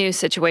new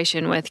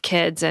situation with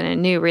kids and a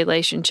new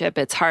relationship.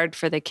 It's hard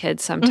for the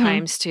kids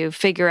sometimes to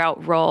figure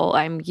out role.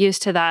 I'm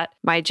used to that.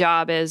 My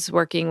job is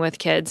working with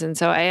kids, and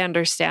so I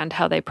understand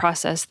how they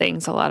process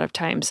things a lot of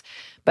times.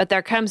 But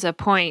there comes a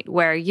point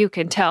where you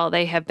can tell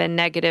they have been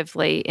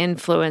negatively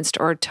influenced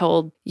or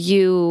told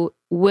you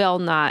will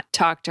not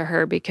talk to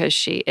her because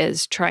she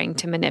is trying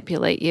to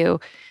manipulate you.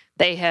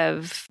 They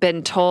have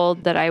been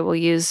told that I will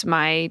use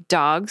my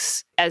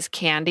dogs as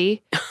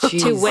candy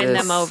to win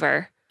them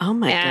over. Oh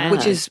my God.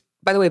 Which is,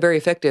 by the way, very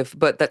effective,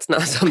 but that's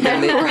not something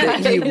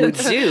that you would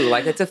do.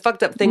 Like, it's a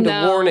fucked up thing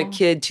to warn a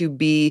kid to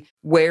be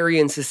wary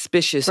and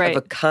suspicious of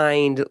a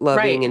kind,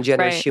 loving, and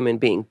generous human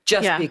being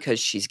just because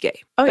she's gay.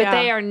 Oh, but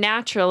they are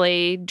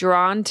naturally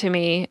drawn to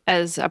me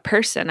as a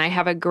person. I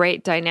have a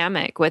great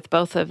dynamic with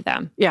both of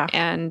them. Yeah.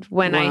 And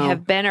when I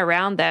have been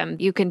around them,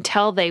 you can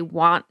tell they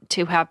want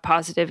to have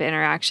positive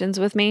interactions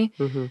with me.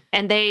 Mm-hmm.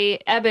 And they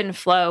ebb and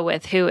flow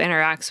with who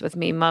interacts with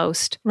me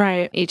most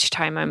each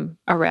time I'm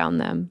around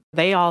them.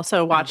 They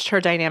also watched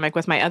her dynamic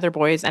with my other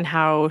boys and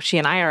how she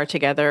and I are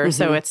together. Mm-hmm.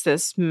 So it's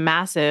this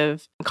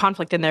massive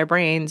conflict in their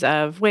brains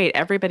of, wait,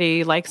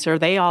 everybody likes her.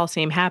 They all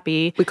seem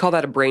happy. We call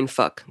that a brain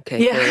fuck.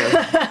 Okay.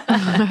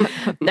 Yeah.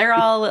 They're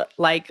all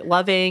like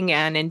loving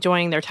and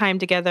enjoying their time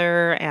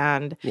together.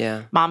 And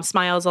mom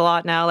smiles a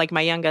lot now. Like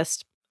my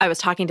youngest, I was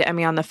talking to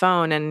Emmy on the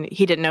phone and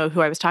he didn't know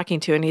who I was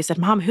talking to. And he said,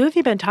 Mom, who have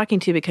you been talking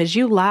to? Because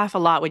you laugh a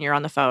lot when you're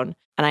on the phone.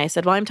 And I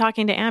said, well, I'm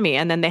talking to Emmy.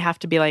 And then they have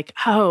to be like,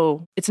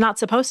 oh, it's not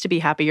supposed to be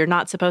happy. You're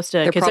not supposed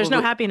to, because there's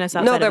no happiness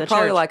outside of the church. No, they're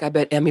probably like, I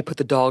bet Emmy put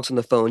the dogs on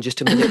the phone just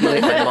to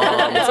manipulate my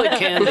mom. It's like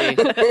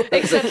candy.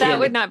 Except that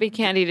would not be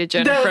candy to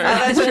Jennifer. No,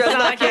 that's true. It's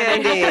not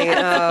candy.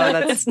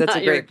 Oh, that's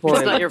a great point.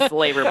 It's not your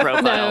flavor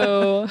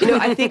profile. No.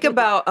 I think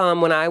about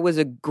when I was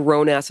a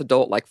grown-ass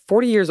adult, like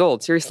 40 years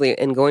old, seriously,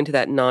 and going to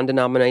that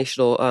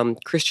non-denominational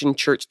Christian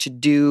church to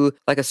do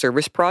like a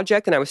service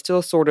project. And I was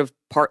still sort of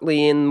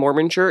partly in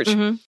Mormon church. Mm-hmm.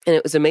 And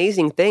it was an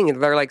amazing thing.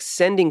 They're like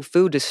sending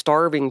food to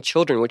starving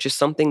children, which is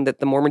something that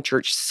the Mormon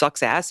church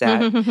sucks ass at.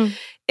 Mm-hmm.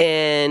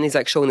 And he's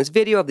like showing this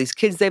video of these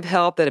kids they've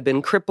helped that have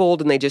been crippled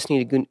and they just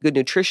need good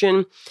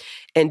nutrition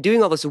and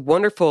doing all this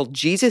wonderful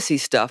Jesus-y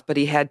stuff. But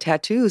he had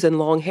tattoos and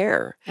long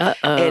hair.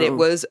 And it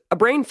was a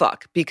brain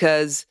fuck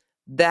because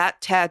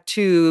that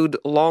tattooed,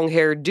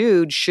 long-haired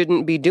dude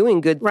shouldn't be doing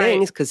good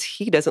things because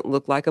he doesn't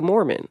look like a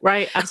Mormon.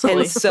 Right,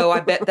 absolutely. And so I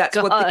bet that's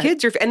what the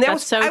kids are. And I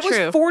was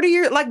 40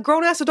 years, like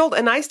grown-ass adult,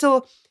 and I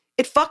still,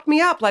 it fucked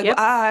me up. Like,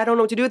 I don't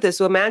know what to do with this.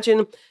 So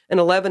imagine an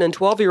 11 and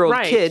 12-year-old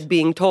kid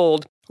being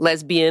told,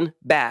 lesbian,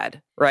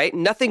 bad, right?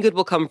 Nothing good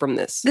will come from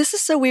this. This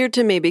is so weird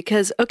to me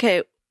because,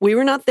 okay, we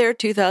were not there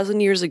 2,000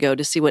 years ago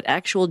to see what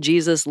actual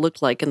Jesus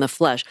looked like in the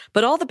flesh.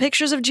 But all the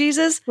pictures of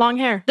Jesus, long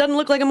hair, doesn't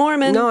look like a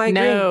Mormon. No, I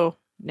agree.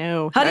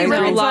 No. How do you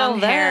reconcile long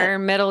that? hair,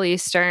 Middle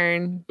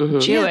Eastern,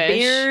 Jewish. Yeah,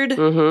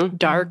 beard.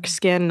 Dark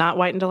skin, not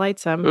white and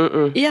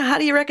delightsome. Yeah, how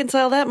do you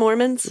reconcile that,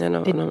 Mormons? They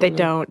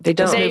don't. They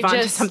just move on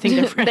to something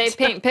different. They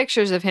paint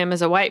pictures of him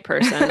as a white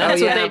person.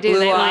 That's what they do. Blue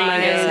they eyes.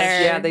 line his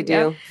hair. Yeah, they do.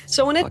 Yep.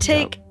 So I want to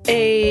take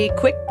a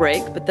quick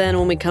break, but then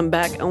when we come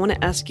back, I want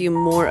to ask you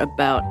more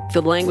about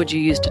the language you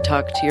use to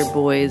talk to your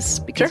boys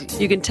because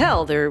you can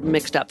tell they're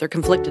mixed up. They're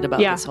conflicted about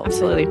this whole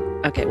absolutely.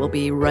 thing. Okay, we'll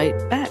be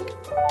right back.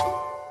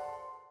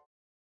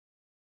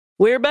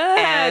 We're back.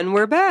 And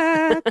we're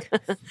back.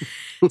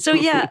 So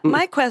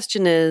my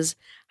question is,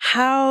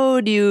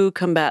 how do you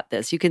combat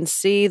this? You can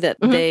see that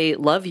they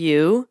love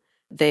you.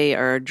 They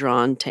are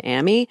drawn to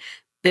Amy.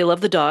 They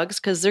love the dogs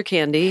because they're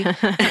candy.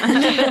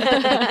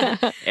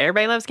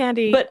 Everybody loves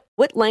candy. But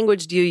what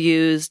language do you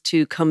use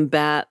to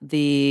combat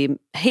the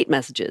hate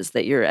messages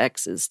that your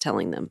ex is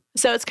telling them?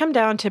 So it's come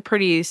down to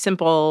pretty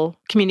simple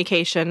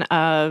communication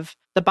of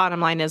the bottom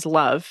line is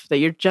love, that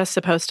you're just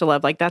supposed to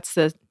love. Like that's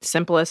the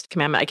simplest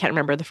commandment. I can't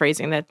remember the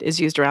phrasing that is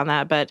used around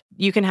that, but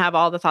you can have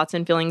all the thoughts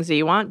and feelings that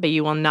you want, but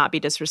you will not be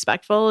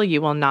disrespectful.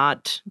 You will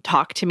not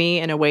talk to me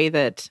in a way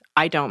that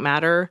I don't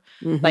matter.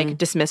 Mm-hmm. Like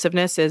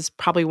dismissiveness is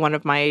probably one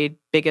of my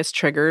biggest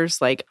triggers.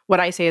 Like what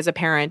I say as a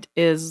parent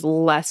is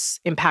less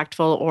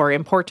impactful or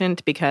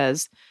important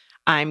because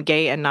I'm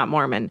gay and not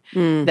Mormon.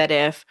 That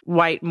if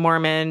white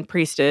Mormon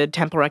priesthood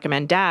temple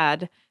recommend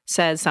dad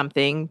says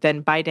something,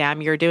 then by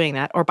damn, you're doing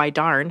that. Or by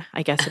darn,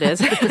 I guess it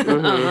is.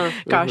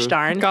 Gosh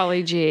darn.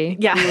 Golly gee.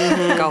 Yeah.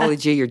 Golly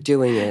gee, you're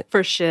doing it.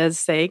 For shiz's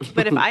sake.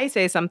 But if I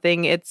say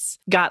something, it's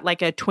got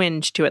like a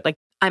twinge to it. Like,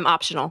 I'm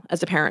optional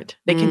as a parent.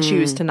 They can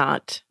choose to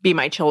not be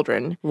my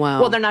children.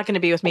 Wow. Well, they're not going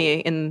to be with me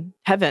in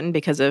heaven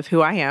because of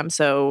who I am.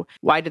 So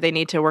why do they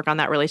need to work on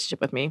that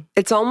relationship with me?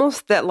 It's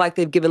almost that like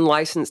they've given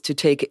license to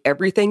take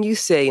everything you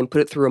say and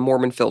put it through a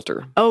Mormon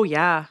filter. Oh,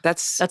 yeah.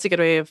 That's a good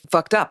way of...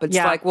 fucked up. It's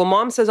Yeah. like, well,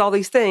 mom says all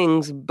these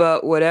things,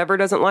 but whatever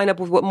doesn't line up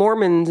with what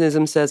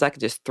Mormonism says, I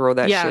could just throw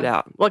that shit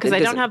out. Well, because It I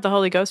don't doesn't- have the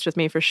Holy Ghost with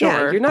me for sure.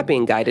 Yeah, you're not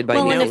being guided by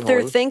Well, and anything if they're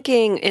holy.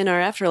 thinking in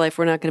our afterlife,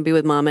 we're not going to be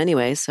with mom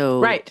anyway.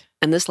 So Right.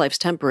 And this life's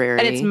temporary.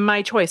 And it's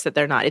my choice that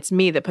they're not. It's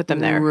me that put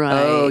them there. Right.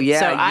 Oh, yeah.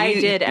 So I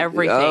did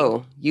everything.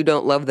 Oh, you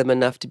don't love them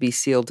enough to be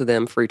sealed to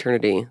them for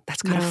eternity.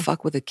 That's got to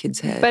fuck with a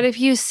kid's head. But if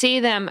you see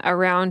them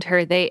around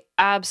her, they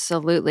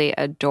absolutely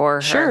adore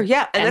her. Sure,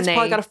 yeah. And that's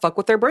probably got to fuck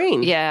with their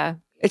brain. Yeah.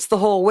 It's the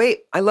whole,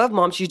 wait, I love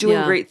mom. She's doing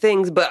Yeah. great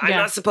things, but I'm Yeah.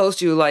 not supposed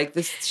to. Like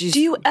this. She's, Do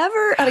you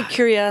ever, out of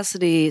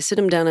curiosity, sit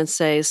them down and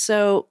say,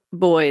 so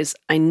boys,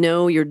 I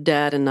know your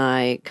dad and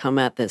I come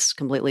at this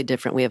completely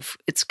different.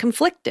 It's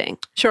conflicting.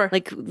 Sure.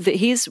 Like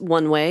he's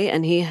one way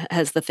and he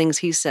has the things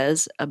he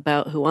says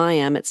about who I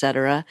am, et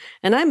cetera.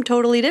 And I'm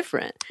totally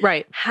different.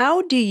 Right.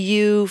 How do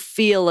you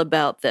feel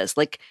about this?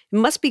 Like, it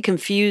must be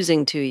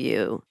confusing to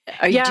you.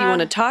 Do you Yeah. want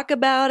to talk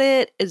about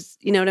it?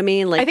 You know what I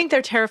mean? Like, I think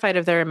they're terrified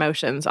of their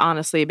emotions,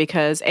 honestly,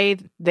 because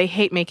they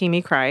hate making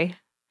me cry,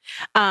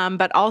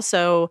 but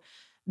also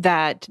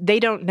that they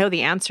don't know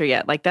the answer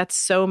yet. Like that's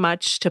so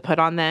much to put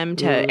on them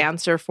to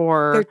answer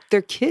for.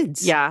 they're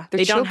kids. Yeah, They're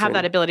they don't have children.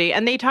 that ability.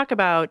 And they talk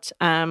about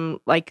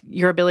like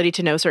your ability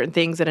to know certain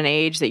things at an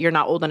age that you're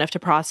not old enough to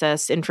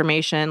process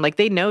information. Like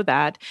they know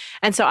that.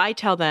 And so I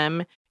tell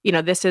them, you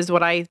know, this is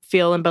what I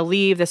feel and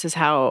believe. This is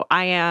how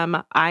I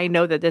am. I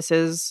know that this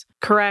is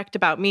correct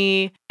about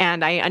me.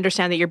 And I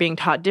understand that you're being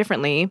taught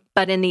differently.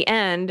 But in the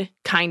end,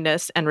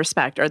 kindness and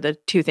respect are the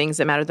two things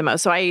that matter the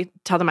most. So I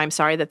tell them I'm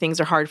sorry that things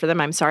are hard for them.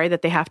 I'm sorry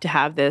that they have to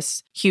have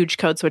this huge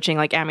code switching,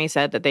 like Amy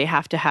said, that they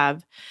have to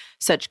have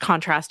such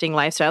contrasting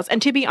lifestyles.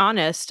 And to be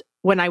honest,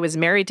 when I was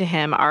married to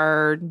him,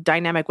 our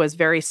dynamic was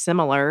very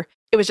similar.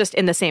 It was just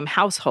in the same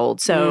household.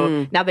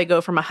 So now they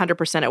go from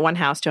 100% at one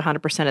house to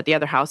 100% at the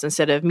other house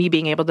instead of me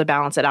being able to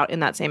balance it out in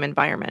that same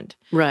environment.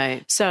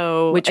 right.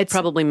 So Which it's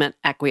probably meant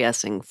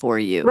acquiescing for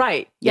you.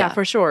 right. Yeah, Yeah.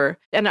 for sure.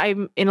 And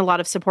I'm in a lot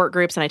of support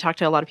groups and I talk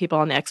to a lot of people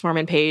on the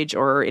ex-Mormon page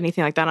or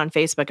anything like that on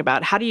Facebook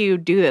about how do you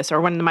do this?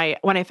 Or when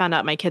I found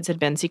out my kids had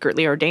been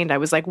secretly ordained, I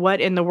was like, what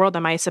in the world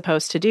am I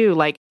supposed to do?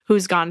 Like,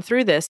 who's gone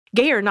through this,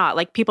 gay or not,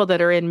 like people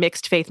that are in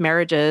mixed faith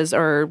marriages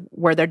or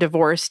where they're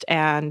divorced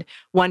and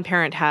one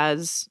parent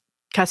has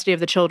custody of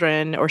the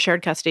children or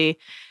shared custody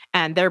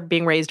and they're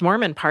being raised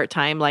Mormon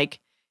part-time, like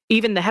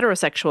even the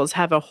heterosexuals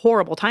have a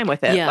horrible time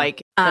with it. Yeah,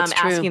 like that's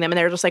true. asking them and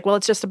they're just like, well,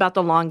 it's just about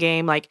the long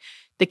game. Like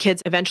the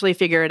kids eventually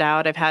figure it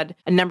out. I've had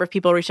a number of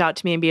people reach out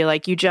to me and be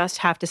like, you just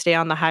have to stay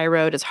on the high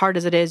road as hard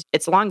as it is.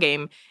 It's a long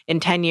game. In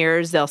 10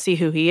 years, they'll see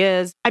who he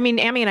is. I mean,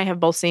 Amy and I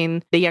have both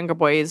seen the younger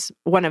boys,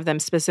 one of them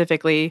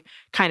specifically,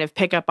 kind of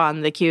pick up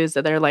on the cues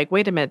that they're like,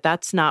 wait a minute,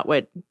 that's not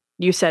what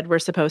you said we're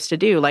supposed to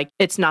do. Like,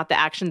 it's not the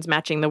actions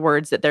matching the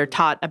words that they're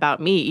taught about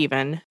me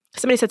even.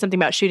 Somebody said something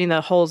about shooting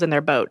the holes in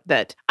their boat,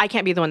 that I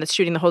can't be the one that's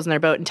shooting the holes in their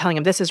boat and telling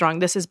them this is wrong,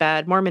 this is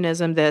bad,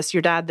 Mormonism, this,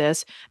 your dad,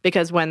 this,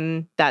 because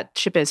when that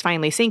ship is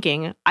finally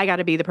sinking, I got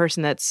to be the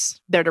person that's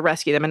there to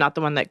rescue them and not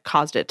the one that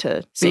caused it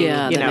to sink,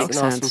 Yeah, you that know, makes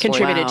An awesome sense. point.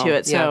 contributed Wow. to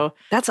it. So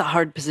That's a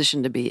hard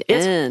position to be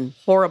It's in.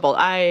 horrible.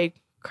 I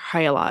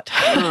cry a lot.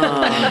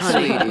 Aw,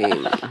 honey.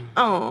 Sweetie.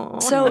 Oh.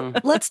 So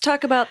let's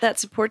talk about that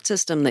support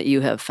system that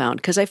you have found,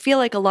 because I feel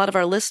like a lot of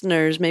our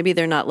listeners, maybe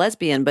they're not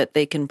lesbian, but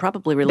they can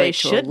probably relate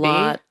to a should be.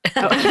 lot.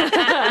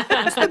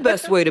 That's the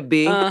best way to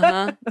be.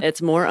 Uh-huh.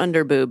 It's more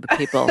underboob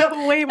people.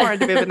 way more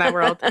into in that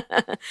world.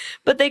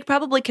 But they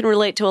probably can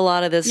relate to a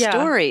lot of this Yeah.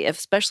 story,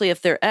 especially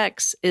if their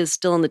ex is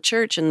still in the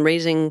church and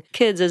raising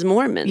kids as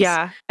Mormons.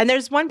 Yeah. And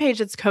there's one page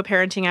that's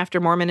co-parenting after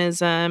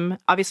Mormonism,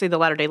 obviously the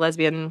Latter-day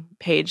Lesbian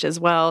page as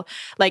well.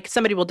 Like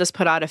somebody will just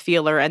put out a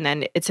feeler and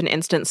then it's an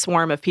instant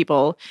swarm of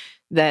people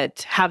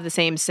that have the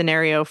same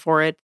scenario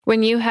for it.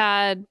 When you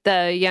had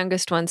the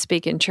youngest one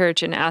speak in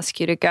church and ask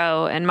you to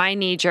go, and my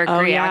knee-jerk Oh,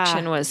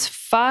 reaction was,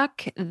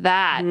 fuck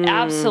that.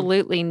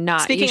 Absolutely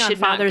not. Speaking you on should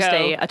not Father's go.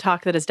 Day, a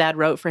talk that his dad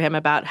wrote for him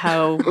about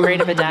how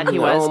great of a dad he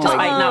was Oh my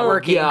despite not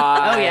working.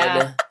 God. Oh,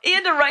 yeah. He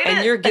had to write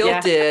And you're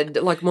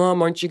guilted. Like,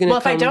 Mom, aren't you going to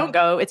Well, come? if I don't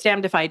go, it's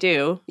damned if I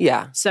do.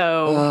 Yeah.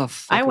 So Oh,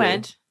 fuck I me.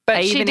 went. But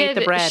I she even ate did.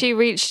 the bread. She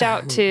reached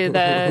out to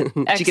the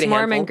Did you get a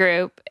ex-Mormon handful?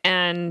 group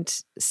and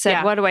said,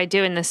 Yeah. "What do I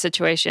do in this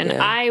situation?"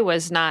 Yeah. I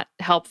was not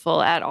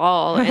helpful at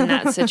all in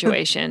that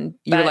situation.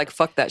 You were but like,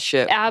 fuck that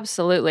shit.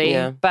 absolutely.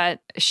 Yeah.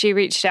 But she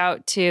reached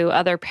out to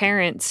other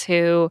parents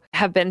who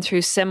have been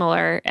through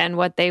similar and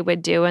what they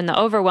would do. And the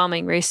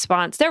overwhelming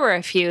response, there were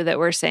a few that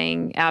were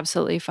saying,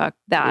 absolutely fuck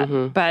that.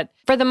 Mhm. But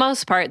for the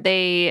most part,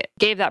 they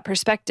gave that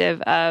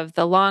perspective of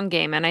the long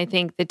game. And I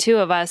think the two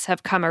of us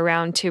have come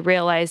around to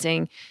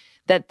realizing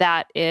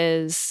that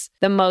is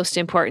the most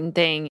important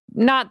thing.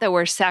 Not that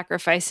we're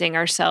sacrificing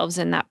ourselves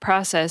in that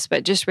process,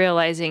 but just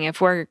realizing if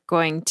we're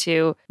going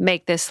to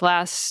make this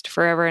last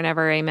forever and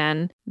ever,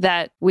 amen,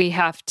 that we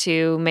have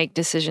to make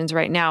decisions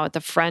right now at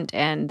the front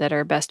end that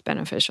are best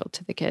beneficial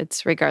to the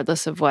kids,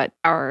 regardless of what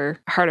our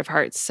heart of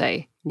hearts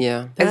say.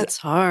 Yeah. That's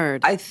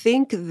hard. I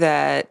think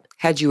that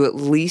had you at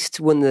least,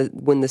 when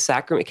the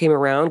sacrament came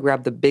around,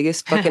 grabbed the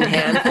biggest fucking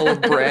handful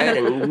of bread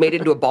and made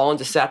it into a ball and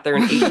just sat there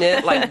and eaten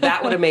it, like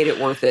that would have made it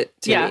worth it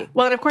to me.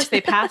 Well, and of course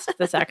they passed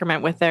the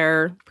sacrament with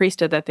their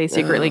priesthood that they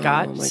secretly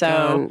got.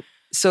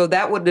 So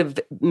that would have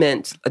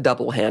meant a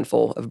double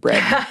handful of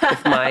bread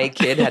if my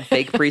kid had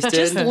fake priesthood.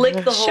 Just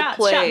lick the whole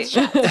plate.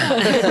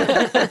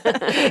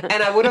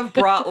 And I would have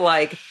brought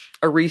like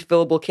a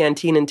refillable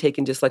canteen and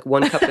taken just like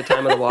 1 cup at a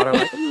time of the water.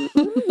 Like,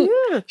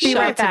 Be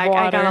right back.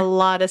 I got a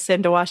lot of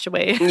sin to wash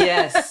away.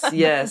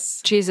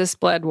 Yes. Jesus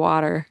bled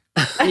water.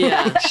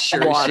 Yeah,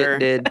 Sure water. shit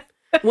did.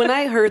 When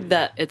I heard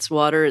that it's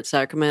water at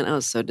sacrament, I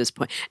was so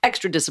disappointed.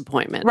 Extra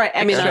disappointment. Right,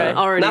 I mean, extra. I'm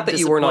already Not that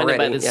you weren't disappointed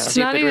by already, this yeah. It's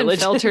stupid not even religion.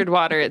 filtered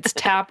water. It's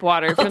tap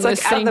water from It's the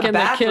like out sink of the in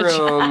the kitchen.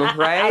 bathroom,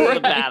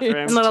 right? bathroom.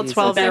 And little Jesus.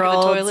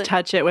 12-year-olds toilet.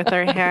 touch it with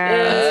their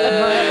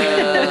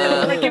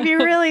hands. Like if you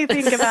really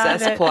think about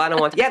Cesspool. it. I don't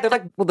want. Yeah, they're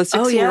like, well, the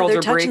Oh yeah, 16-year-olds they're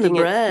are touching breaking the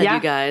it. bread, Yeah.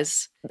 you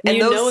guys. And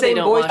you those know same they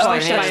don't boys wash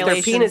who their touched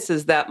hands. their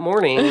penises that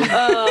morning.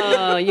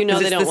 Oh, you know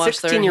they don't wash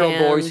the their 16-year-old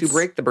boys hands. who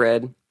break the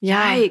bread.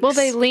 Yikes. Well,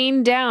 they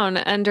lean down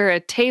under a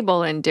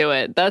table and do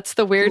it. That's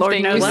the weird Lord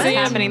thing. knows You what's see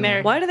happening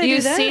there. Why do they you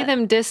do that? see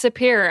them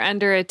disappear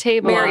under a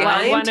table. Mary, while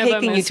I am one of them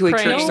taking you is to a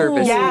praying. church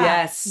service. Yeah.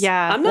 Yes.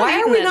 Yeah. I'm not Why are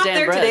eating we that not damn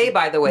there bread. today,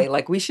 by the way?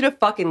 Like, we should have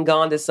fucking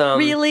gone to some...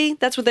 Really?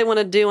 That's what they want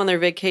to do on their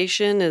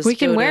vacation is We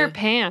can go wear to...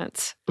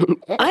 pants. I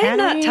am Can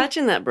not we?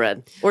 touching that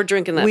bread or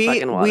drinking that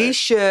fucking water. We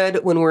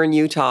should, when we're in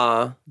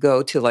Utah,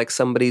 go to like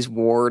somebody's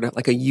ward,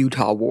 like a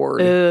Utah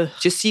ward. Ugh.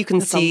 Just so you can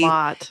That's see. a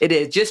lot. It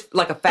is just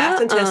like a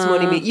fast and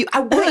testimony meet. I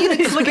want you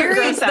to experience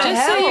gross the out.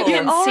 Just so you hell.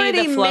 can You're see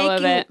already the flow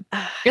of making- it.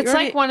 It's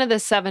like one of the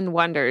 7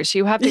 wonders.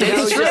 You have to go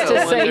It's just true.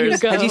 to say you Wonders.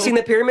 go. Have you seen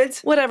the pyramids?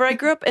 Whatever. I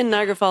grew up in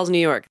Niagara Falls, New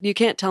York. You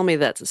can't tell me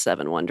that's a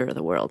 7 wonder of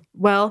the world.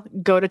 Well,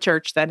 go to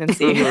church then and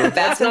see.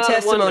 Fast and not a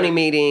testimony wonder.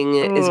 meeting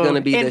is Ooh, going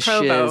to be in the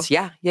Provo. shiz.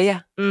 Yeah.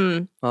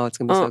 Mm. Oh, it's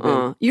going to be so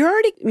good. You're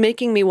already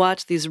making me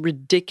watch these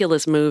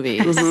ridiculous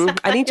movies. Mhm.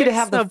 I need you to You're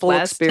have the so full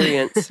blessed.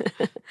 experience.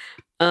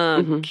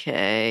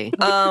 Okay.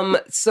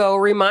 So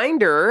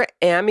reminder,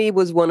 Amy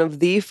was one of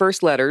the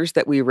first letters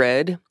that we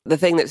read. The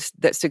thing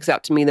that sticks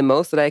out to me the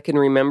most that I can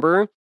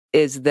remember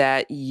is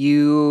that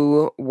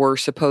you were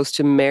supposed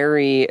to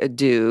marry a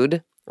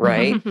dude,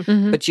 right?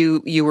 Mhm. But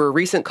you were a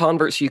recent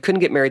convert, so you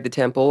couldn't get married at the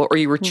temple, or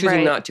you were choosing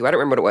Right. not to. I don't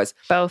remember what it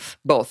was.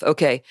 Both.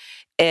 Okay.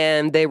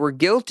 And they were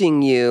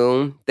guilting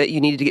you that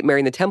you needed to get married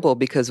in the temple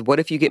because what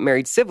if you get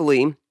married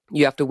civilly?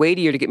 You have to wait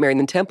a year to get married in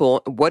the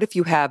temple. What if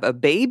you have a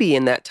baby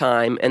in that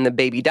time and the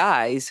baby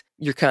dies?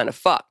 You're kind of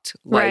fucked.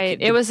 Like, Right.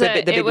 It was the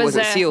baby a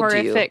wasn't sealed to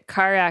you. horrific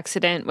car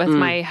accident with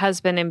my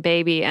husband and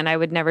baby, and I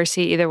would never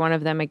see either one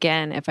of them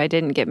again if I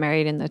didn't get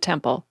married in the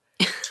temple.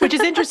 Which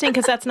is interesting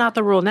because that's not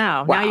the rule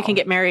now. Now you Wow. can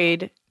get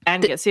married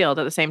and get sealed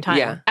at the same time.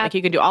 Yeah. Like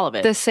you can do all of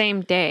it. The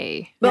same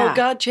day. Well, Yeah.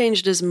 God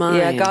changed his mind.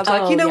 Yeah, God's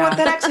like, you know what?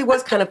 That actually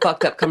was kind of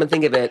fucked up. Come and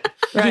think of it.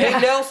 Hey,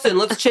 Nelson,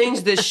 let's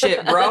change this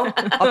shit, bro.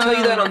 I'll tell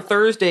you that on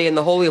Thursday in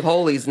the Holy of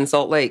Holies in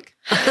Salt Lake.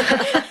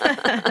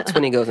 That's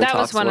when he goes and That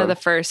talks was one to of the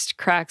him. first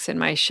cracks in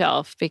my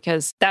shelf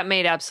because that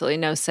made absolutely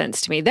no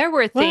sense to me. There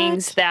were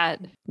things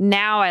that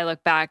now I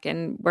look back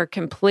and were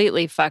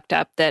completely fucked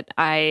up that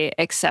I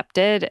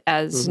accepted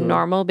as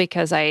normal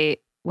because I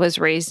was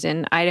raised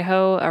in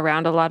Idaho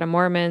around a lot of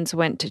Mormons,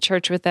 went to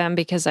church with them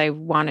because I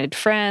wanted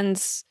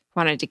friends,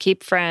 wanted to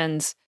keep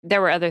friends. There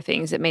were other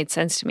things that made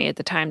sense to me at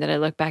the time that I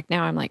look back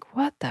now. I'm like,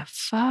 what the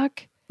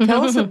fuck?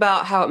 Tell us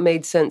about how it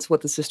made sense what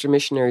the sister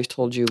missionaries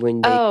told you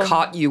when they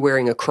caught you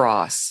wearing a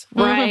cross.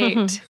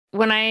 Right.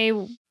 When I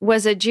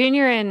was a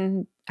junior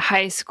in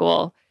high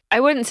school, I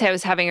wouldn't say I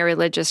was having a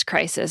religious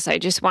crisis. I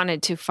just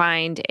wanted to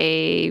find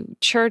a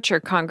church or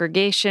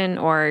congregation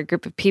or a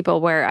group of people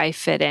where I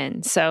fit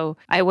in. So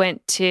I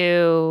went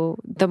to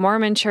the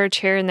Mormon church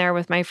here and there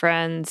with my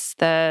friends,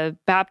 the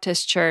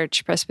Baptist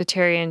church,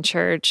 Presbyterian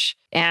church,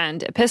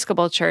 and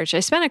Episcopal church.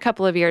 I spent a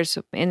couple of years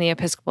in the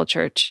Episcopal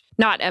church,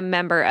 not a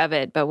member of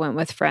it, but went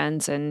with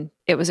friends, and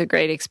it was a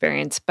great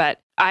experience.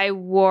 But I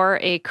wore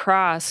a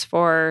cross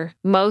for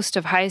most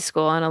of high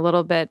school and a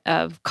little bit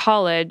of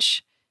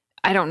college.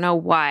 I don't know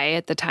why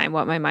at the time,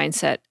 what my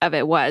mindset of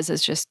it was.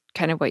 It's just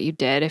kind of what you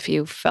did if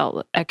you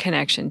felt a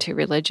connection to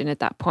religion at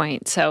that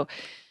point. So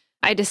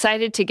I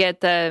decided to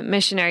get the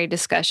missionary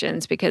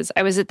discussions because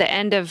I was at the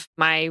end of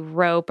my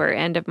rope or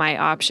end of my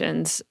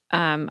options.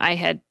 I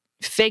had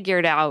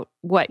figured out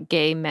what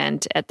gay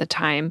meant at the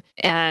time,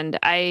 and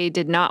I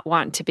did not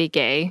want to be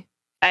gay.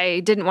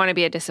 I didn't want to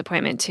be a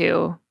disappointment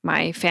to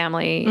my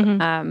family.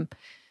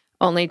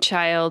 Only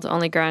child,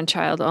 only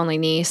grandchild, only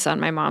niece on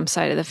my mom's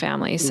side of the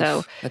family. So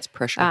Oof, that's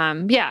pressure.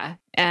 yeah.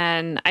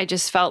 And I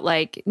just felt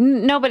like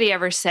nobody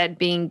ever said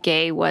being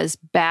gay was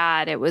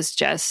bad. It was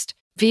just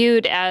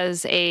viewed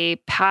as a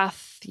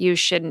path you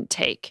shouldn't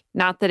take.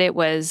 Not that it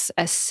was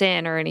a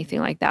sin or anything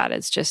like that.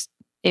 It's just,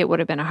 it would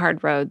have been a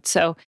hard road.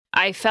 So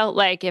I felt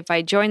like if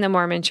I joined the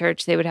Mormon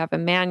church, they would have a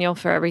manual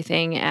for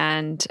everything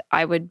and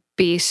I would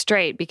be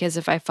straight, because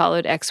if I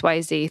followed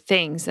XYZ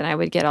things, then I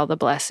would get all the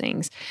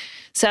blessings.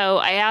 So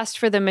I asked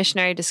for the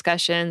missionary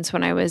discussions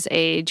when I was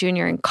a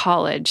junior in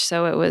college.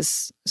 So it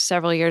was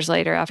several years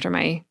later after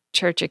my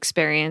church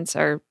experience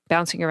or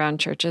bouncing around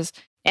churches.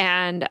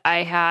 And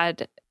I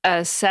had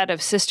a set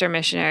of sister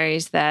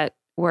missionaries that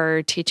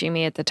were teaching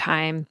me at the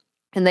time.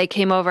 And they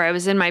came over. I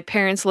was in my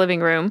parents'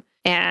 living room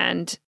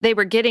and they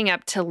were getting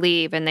up to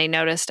leave and they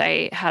noticed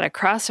I had a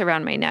cross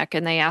around my neck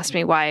and they asked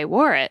me why I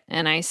wore it.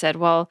 And I said,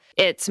 well,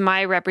 it's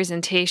my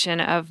representation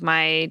of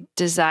my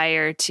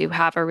desire to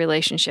have a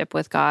relationship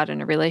with God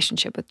and a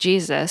relationship with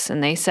Jesus.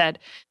 And they said,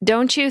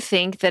 don't you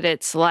think that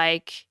it's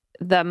like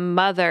the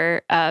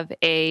mother of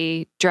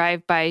a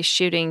drive-by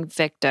shooting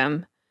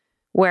victim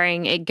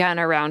wearing a gun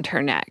around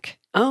her neck?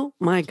 Oh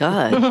my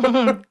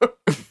God.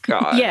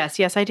 God.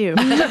 Yes, I do.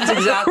 That's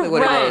exactly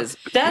what it is.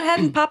 That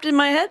hadn't popped in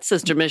my head,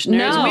 Sister Missionary.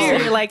 No. It's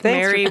weird. You're like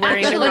Mary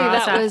wearing the Actually,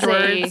 cross that was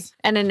afterwards.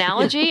 an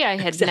analogy I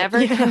had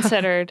never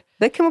considered.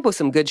 They come up with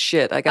some good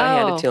shit. I gotta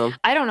hand it to them.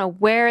 I don't know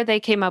where they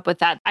came up with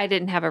that. I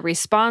didn't have a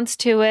response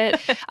to it.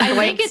 I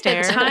Blank think at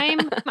the stare.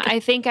 time, I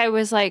think I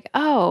was like,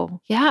 oh,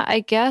 yeah, I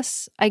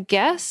guess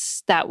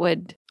that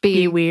would Be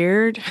be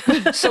weird.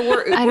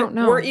 So I don't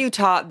know. weren't you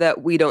taught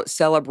that we don't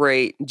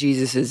celebrate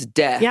Jesus's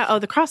death? Yeah. Oh,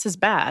 the cross is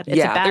bad. It's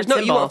a bad there's no.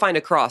 symbol. You won't find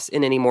a cross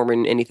in any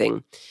Mormon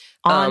anything.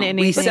 On We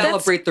anything.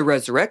 celebrate the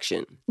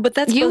resurrection. But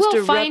that's You supposed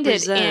will to find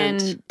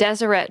represent... it in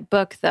Deseret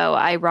book, though,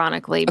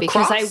 ironically,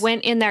 because I cross?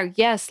 went in there.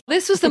 Yes,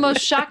 this was the most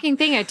shocking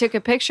thing. I took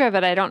a picture of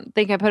it. I don't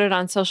think I put it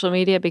on social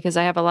media because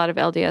I have a lot of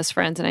LDS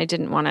friends and I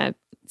didn't want to.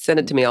 Send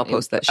it to me. I'll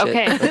post that shit.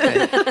 Okay.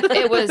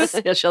 It was.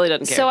 Yeah, Shelley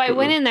doesn't care. So I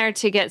went in there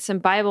to get some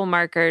Bible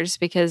markers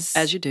because,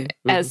 As you do.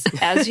 as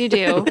you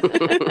do,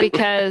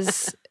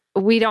 because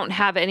we don't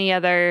have any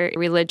other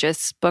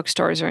religious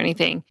bookstores or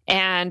anything.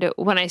 And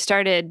when I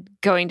started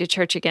going to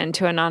church again,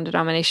 to a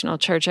non-denominational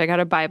church, I got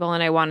a Bible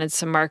and I wanted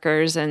some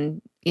markers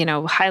and,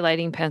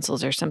 highlighting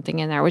pencils or something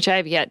in there, which I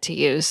have yet to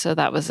use. So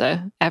that was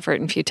a effort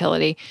and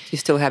futility. Do you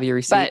still have your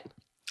receipt? But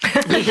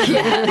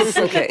yes,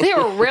 Okay. they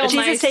were real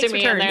Jesus nice to takes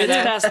me in returns. there.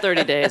 It's past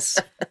 30 days.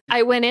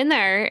 I went in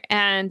there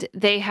and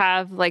they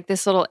have like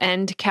this little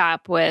end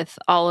cap with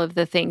all of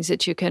the things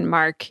that you can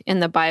mark in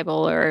the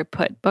Bible or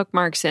put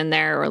bookmarks in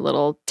there or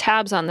little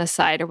tabs on the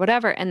side or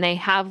whatever. And they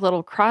have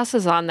little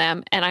crosses on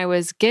them. And I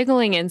was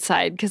giggling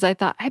inside because I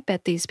thought, I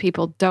bet these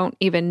people don't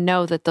even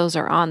know that those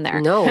are on there.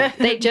 No.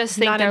 They just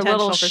think Not they're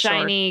little intentional for sure.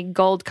 shiny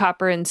gold,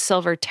 copper, and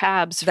silver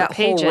tabs for That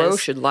pages. whole row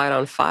should light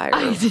on fire.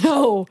 I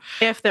know.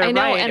 If they're I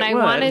know. right, And it I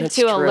would. wanted That's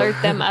to true. alert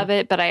them of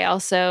it, but I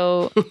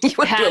also You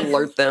want to had-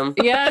 alert them.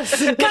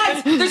 Yes.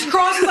 Guys, there's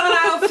crosses on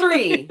aisle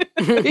 3.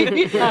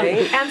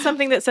 Right? And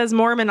something that says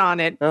Mormon on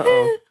it.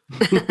 Uh-oh.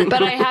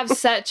 But I have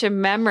such a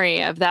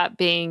memory of that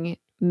being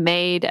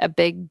made a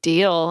big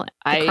deal.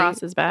 The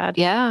cross is bad.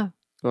 Yeah.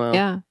 Wow.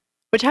 Yeah.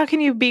 Which how can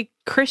you be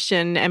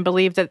Christian and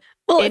believe that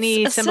Well,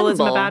 any it's a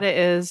symbolism symbol. about it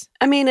is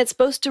I mean, it's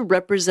supposed to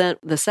represent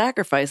the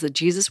sacrifice that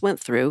Jesus went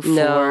through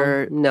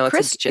for No,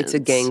 Christians. it's a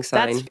gang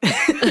sign.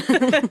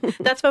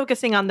 that's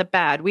focusing on the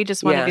bad. We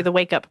just want Yeah. to do the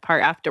wake up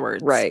part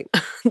afterwards. Right.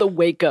 the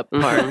wake up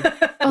part. Well,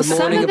 The some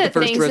morning of of the the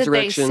first things that they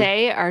resurrection.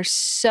 say are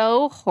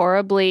so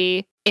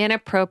horribly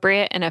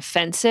inappropriate and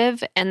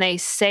offensive, and they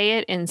say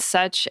it in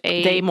such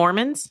a They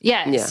Mormons?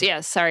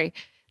 yes, sorry.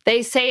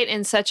 They say it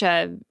in such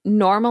a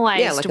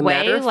normalized Yeah, like a way.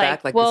 matter of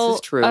fact, like, this well,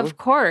 is true. Of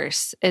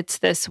course, it's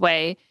this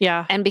way.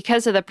 Yeah. And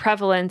because of the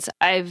prevalence,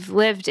 I've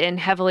lived in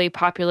heavily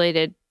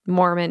populated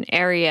Mormon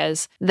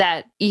areas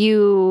that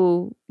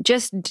you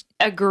just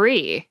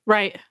agree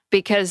Right.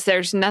 because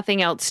there's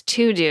nothing else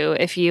to do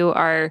if you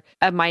are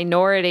a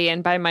minority.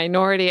 And by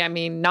minority, I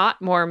mean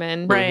not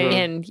Mormon Right.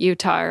 in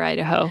Utah or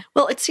Idaho.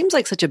 Well, it seems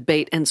like such a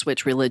bait and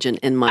switch religion,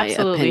 in my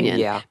Absolutely. opinion.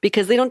 Yeah.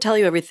 Because they don't tell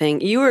you everything.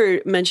 You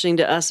were mentioning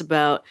to us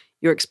about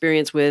your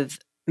experience with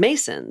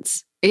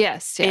Masons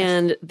Yes.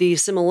 and the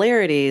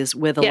similarities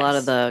with a lot Yes.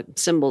 of the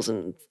symbols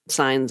and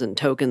signs and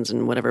tokens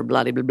and whatever,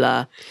 blah, blah, blah,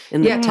 blah,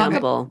 in Yeah, the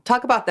temple.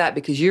 Talk about that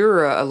because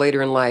you're a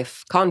later in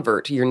life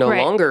convert. You're no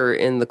Right. longer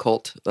in the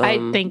cult. I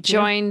Thank you.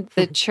 joined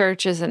the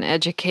church as an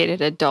educated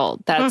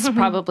adult. That's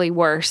probably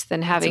worse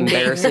than having been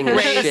embarrassing as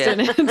raised shit.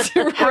 in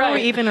it. How are Right.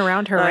 we even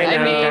around her right I I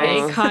now? know. made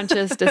guys? a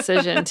conscious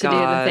decision to do the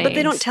God. things. But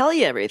they don't tell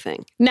you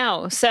everything.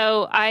 No.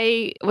 So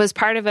I was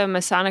part of a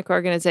Masonic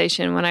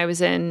organization when I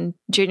was in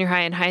junior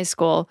high and high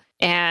school.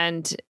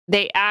 And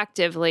they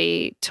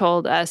actively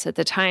told us at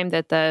the time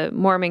that the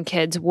Mormon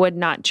kids would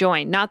not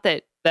join. Not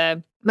that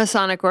the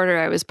Masonic order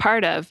I was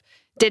part of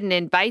didn't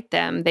invite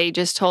them. They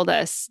just told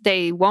us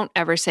they won't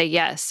ever say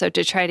yes. So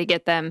to try to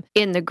get them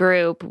in the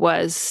group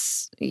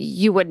was,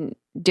 you wouldn't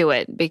do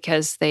it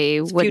because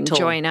they wouldn't futile.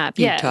 join up.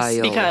 Yes.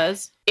 Futile.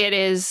 Because It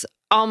is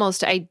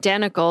almost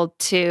identical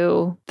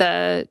to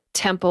the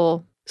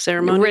temple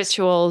ceremonies,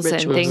 rituals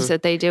and things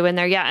that they do in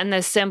there. Yeah, and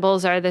the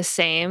symbols are the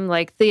same.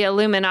 Like the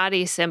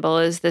Illuminati symbol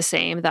is the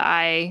same. The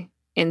eye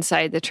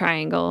inside the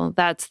triangle,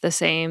 that's the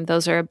same.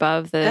 Those are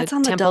above the That's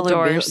on the temple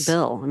dollar doors.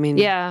 bill. I mean,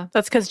 Yeah.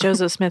 That's because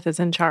Joseph Smith is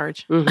in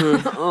charge.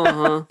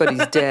 But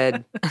he's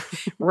dead.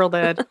 Real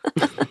dead.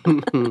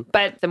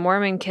 But the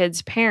Mormon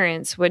kids'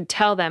 parents would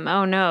tell them,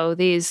 oh no,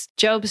 these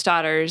Job's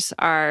daughters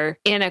are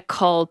in a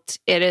cult.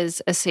 It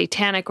is a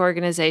satanic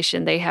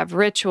organization. They have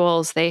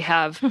rituals. They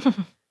have,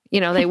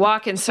 they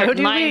walk in certain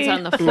do lines we.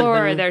 on the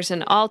floor. There's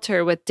an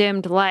altar with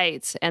dimmed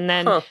lights. And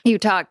then you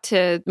talk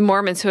to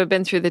Mormons who have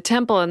been through the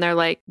temple and they're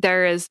like,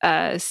 there is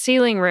a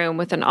ceiling room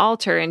with an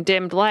altar and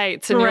dimmed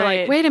lights. And you're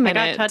like, wait a minute.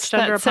 I got touched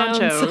that under a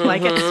poncho. sounds-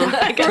 Like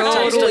I got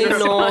touched Totally under a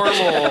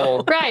poncho.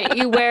 normal. Right.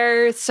 You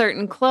wear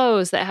certain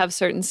clothes that have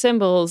certain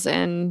symbols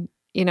and,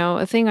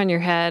 a thing on your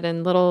head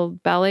and little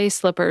ballet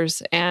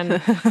slippers. And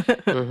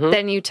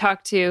then you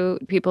talk to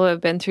people who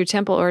have been through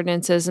temple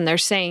ordinances and they're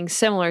saying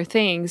similar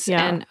things.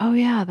 Yeah. And, oh,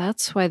 yeah,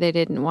 that's why they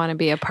didn't want to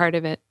be a part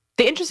of it.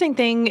 The interesting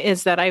thing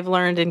is that I've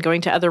learned in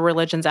going to other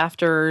religions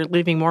after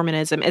leaving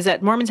Mormonism is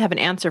that Mormons have an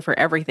answer for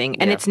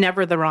everything, and it's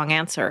never the wrong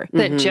answer.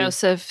 That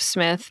Joseph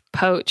Smith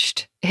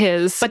poached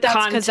his But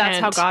that's because that's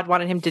how content God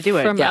wanted him to do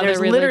it. from other There's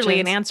literally religions.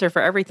 an answer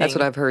for everything. That's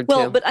what I've heard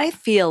Well, too. but I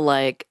feel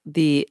like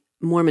the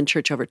Mormon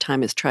church over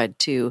time has tried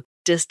to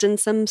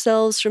distance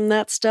themselves from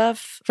that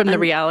stuff. From the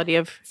and reality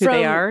of who from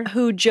they are.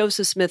 who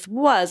Joseph Smith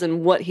was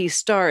and what he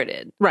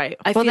started. Right.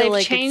 I Well, feel they've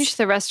like changed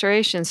the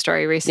restoration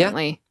story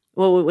recently.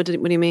 Well, what do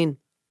you mean?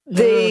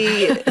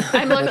 They,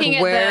 I'm looking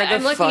at where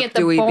I'm looking fuck at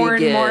the do we born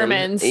begin?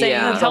 Mormons saying,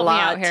 Yeah. help me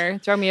lot. out here.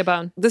 Throw me a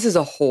bone. This is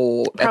a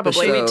whole Probably.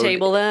 episode. Should we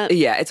table that?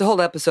 Yeah, it's a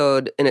whole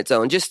episode in its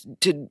own. Just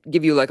to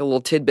give you like a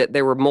little tidbit,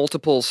 there were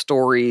multiple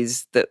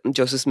stories that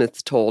Joseph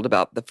Smith told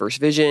about the first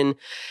vision.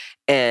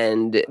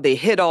 And they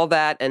hid all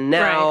that. And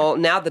now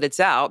that it's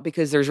out,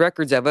 because there's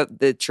records of it,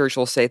 the church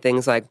will say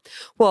things like,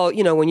 well,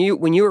 when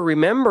you are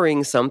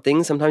remembering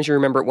something, sometimes you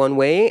remember it one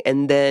way,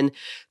 and then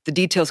the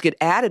details get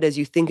added as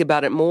you think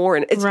about it more.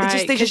 And it's Right,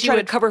 just, they 'cause just you try to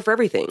would cover for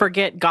everything.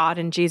 Forget God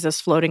and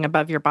Jesus floating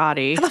above your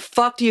body. How the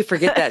fuck do you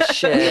forget that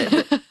shit?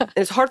 And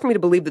it's hard for me to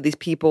believe that these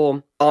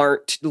people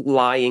aren't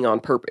lying on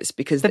purpose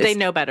because That they it's-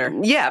 know better.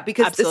 Yeah,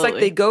 because it's like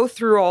Absolutely. they go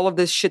through all of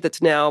this shit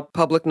that's now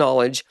public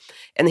knowledge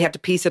and they have to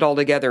piece it all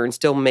together and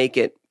still make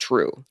it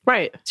true.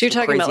 Right. So you're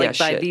talking about Crazy like ass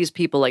by shit. these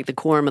people, like the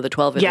quorum of the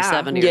 12 and the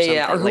 70 or something.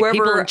 or like whoever.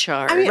 people in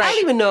charge. I mean, I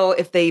don't even know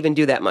if they even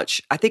do that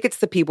much. I think it's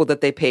the people that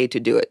they pay to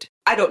do it.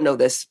 I don't know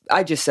this.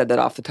 I just said that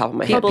off the top of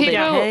my head. People People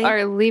they pay?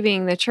 are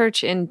leaving the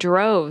church in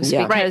droves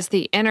Yeah. because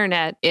the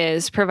internet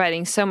is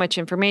providing so much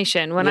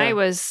information. When Yeah. I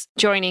was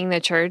joining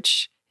the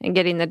church and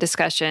getting the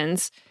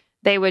discussions,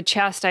 they would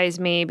chastise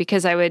me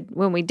because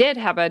when we did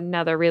have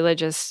another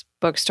religious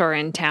bookstore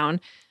in town,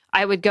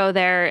 I would go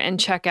there and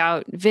check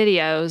out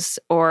videos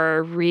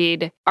or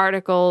read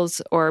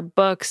articles or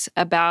books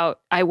about,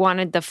 I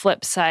wanted the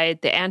flip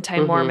side, the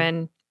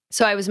anti-Mormon.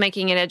 So I was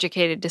making an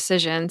educated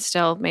decision,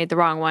 still made the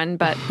wrong one,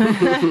 but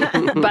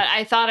but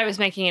I thought I was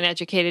making an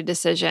educated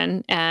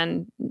decision.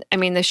 And I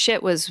mean, the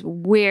shit was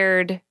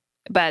weird,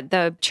 but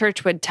the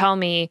church would tell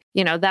me,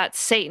 that's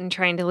Satan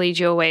trying to lead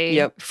you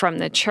away from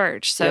the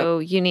church. So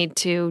you need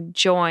to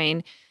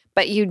join.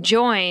 But you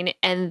join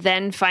and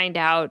then find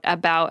out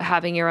about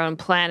having your own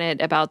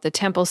planet, about the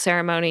temple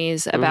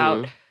ceremonies,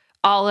 about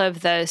all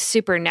of the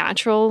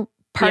supernatural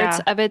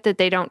parts of it that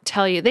they don't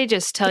tell you. They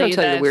just tell you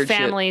the the weird shit.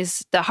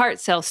 families, the heart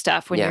cell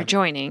stuff when you're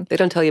joining. They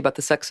don't tell you about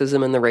the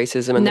sexism and the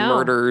racism and the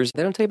murders.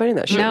 They don't tell you about any of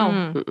that shit.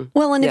 No.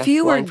 Well, and if Yeah,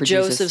 you were lying for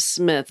Joseph Jesus.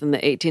 Smith in the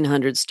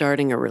 1800s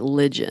starting a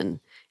religion,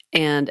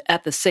 and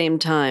at the same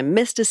time,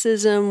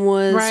 mysticism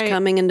was Right.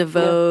 coming into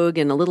vogue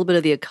and a little bit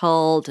of the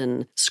occult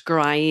and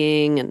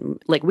scrying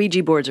and like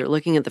Ouija boards or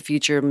looking at the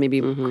future,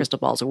 maybe crystal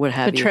balls or what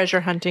have The you.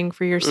 treasure hunting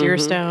for your seer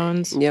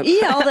stones. Yep.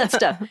 Yeah, all that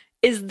stuff.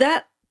 Is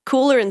that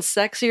cooler and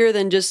sexier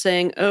than just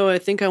saying, oh, I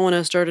think I want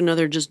to start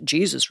another just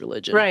Jesus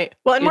religion? Right.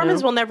 Well, and You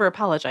Mormons know? will never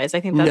apologize. I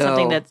think that's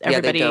something No. that Yeah, they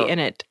everybody don't. in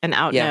it and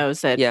out Yeah.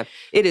 knows that. Yeah.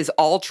 It is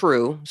all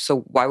true. So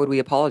why would we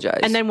apologize?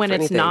 And then when for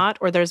it's anything? not,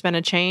 or there's been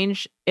a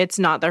change, it's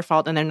not their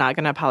fault and they're not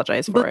going to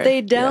apologize for But it.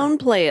 they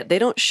downplay it. They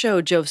don't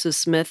show Joseph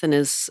Smith in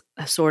his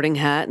sorting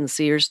hat and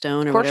seer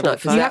stone or Of course whatever. not, the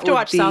 'cause fuck. you have to would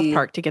watch South be-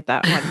 Park to get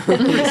that one.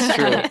 It's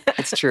true.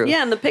 It's true.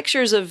 Yeah, and the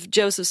pictures of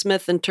Joseph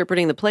Smith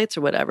interpreting the plates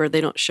or whatever, they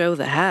don't show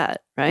the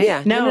hat, right?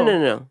 Yeah. No.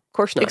 No. Of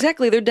course not.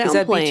 Exactly. They're 'Cause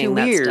that'd be downplaying too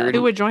that weird. stuff.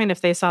 Who would join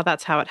if they saw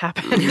that's how it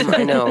happened?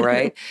 I know,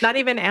 right? Not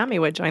even Amy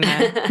would join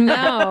that.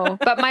 No,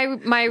 but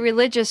my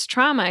religious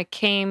trauma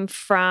came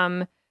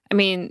from, I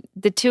mean,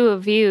 the two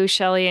of you,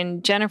 Shelley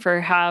and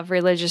Jennifer, have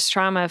religious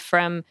trauma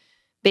from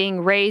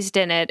being raised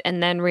in it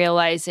and then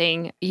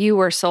realizing you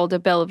were sold a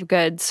bill of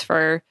goods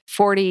for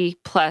 40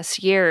 plus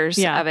years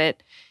Yeah. of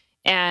it.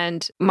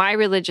 And my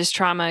religious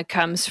trauma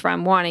comes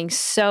from wanting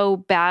so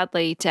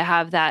badly to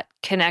have that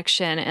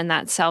connection and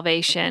that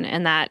salvation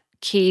and that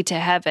key to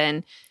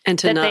heaven And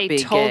to that not they be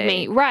told gay.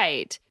 me,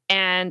 right.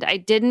 And I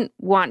didn't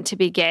want to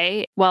be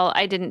gay. Well,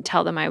 I didn't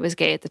tell them I was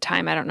gay at the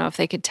time. I don't know if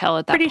they could tell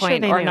at that Pretty sure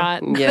point they or knew.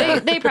 not. Yeah.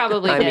 They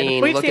probably I did.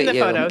 mean, We've look seen at the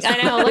you. photos.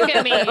 I know. Look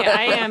at me.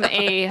 I am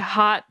a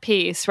hot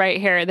piece right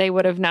here. They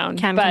would have known.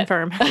 Can But-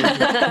 confirm.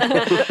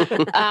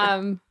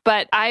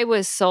 But I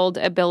was sold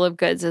a bill of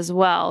goods as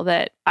well,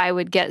 that I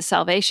would get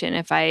salvation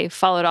if I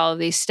followed all of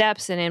these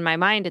steps. And in my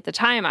mind at the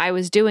time, I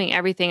was doing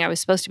everything I was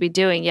supposed to be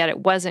doing, yet it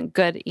wasn't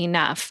good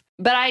enough.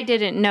 But I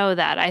didn't know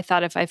that. I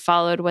thought if I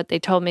followed what they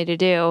told me to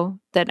do,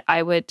 that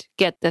I would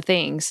get the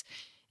things.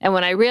 And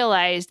when I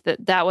realized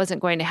that that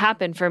wasn't going to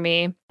happen for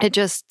me, it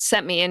just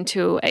sent me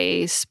into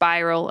a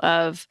spiral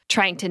of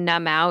trying to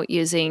numb out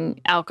using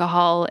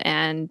alcohol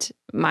and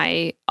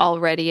my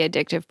already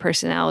addictive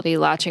personality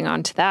latching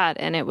onto that.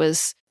 And it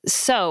was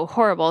so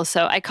horrible.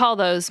 So I call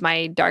those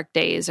my dark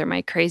days or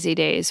my crazy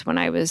days, when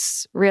I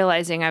was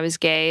realizing I was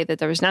gay, that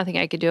there was nothing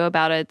I could do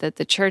about it, that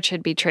the church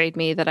had betrayed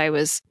me, that I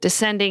was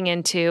descending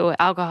into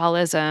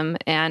alcoholism.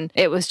 And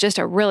it was just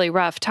a really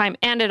rough time.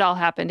 And it all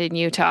happened in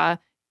Utah.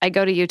 I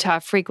go to Utah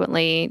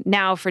frequently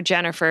now for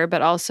Jennifer,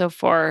 but also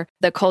for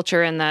the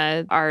culture and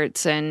the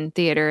arts and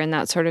theater and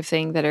that sort of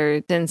thing that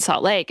are in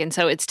Salt Lake. And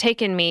so it's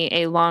taken me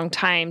a long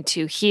time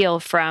to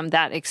heal from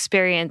that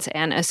experience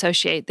and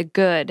associate the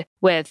good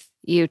with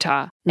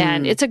Utah.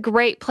 And it's a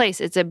great place.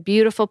 It's a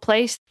beautiful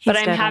place, but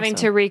I'm dead having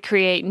also. to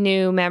recreate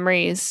new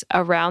memories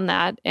around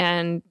that.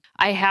 And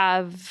I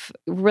have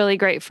really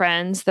great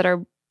friends that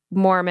are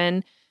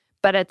Mormon.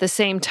 But at the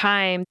same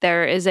time,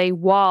 there is a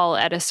wall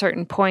at a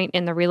certain point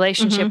in the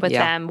relationship with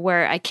Yeah. them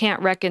where I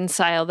can't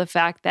reconcile the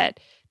fact that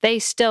they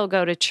still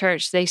go to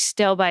church, they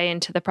still buy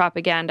into the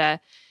propaganda.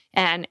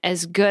 And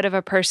as good of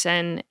a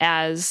person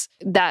as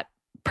that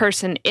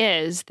person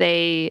is,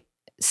 they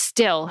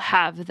still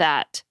have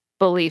that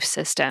belief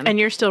system. And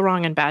you're still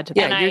wrong and bad to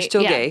them. Yeah, And you're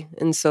still yeah. gay.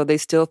 And so they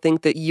still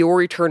think that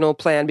your eternal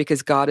plan,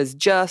 because God is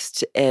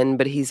just,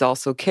 but he's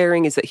also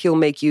caring, is that he'll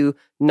make you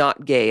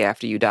not gay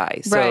after you die.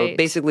 So Right.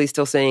 basically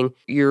still saying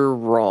you're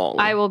wrong.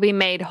 I will be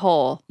made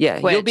whole. yeah,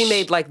 you'll be which-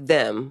 made like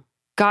them.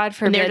 God And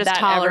forbid they're just that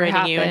ever tolerating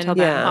happen, you until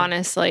then. Yeah.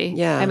 honestly.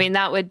 Yeah. I mean,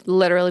 that would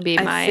literally be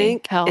my I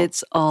think hell.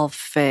 it's all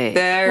fake.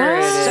 There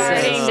it is.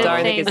 Starting to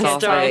I think think it's all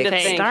it's starting fake. to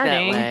think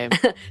Starting.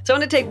 that way. So I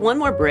want to take one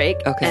more break.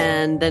 Okay.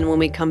 And then when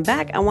we come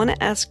back, I want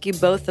to ask you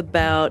both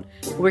about,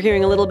 we're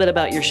hearing a little bit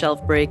about your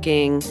shelf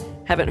breaking.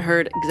 Haven't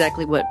heard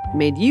exactly what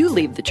made you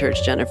leave the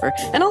church, Jennifer.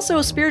 And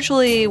also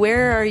spiritually,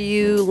 where are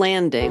you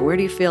landing? Where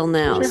do you feel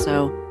now?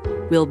 So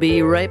we'll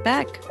be right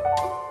back.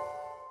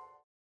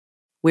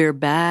 We're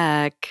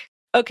back.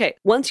 Okay,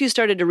 once you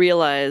started to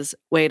realize,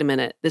 wait a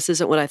minute, this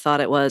isn't what I thought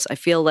it was. I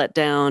feel let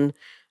down.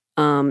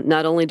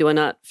 Not only do I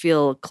not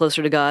feel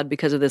closer to God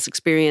because of this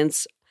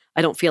experience,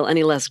 I don't feel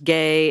any less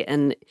gay.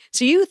 And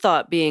so you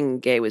thought being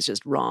gay was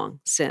just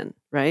wrong, sin,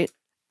 right?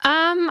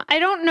 I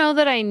don't know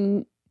that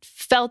I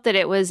felt that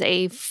it was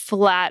a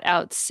flat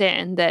out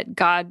sin that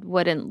God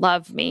wouldn't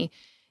love me.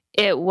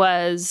 It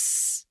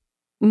was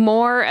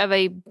more of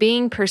a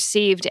being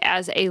perceived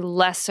as a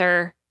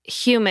lesser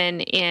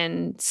human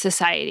in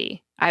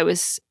society. I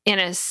was in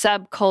a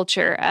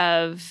subculture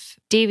of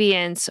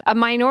deviance, a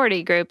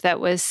minority group that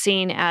was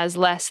seen as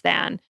less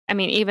than. I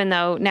mean, even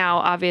though now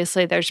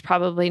obviously there's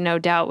probably no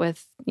doubt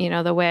with,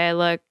 the way I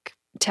look,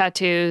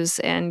 tattoos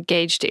and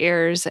gauged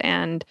ears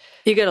and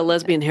You got a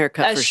lesbian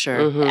haircut A for sh-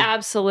 sure. Mhm.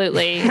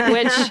 absolutely,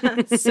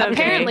 which So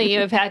apparently gay. you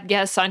have had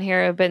guests on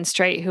here who have been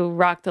straight who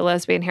rock the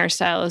lesbian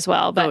hairstyle as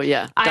well. But Oh,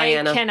 yeah.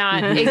 Diana. I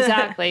cannot,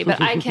 exactly,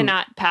 but I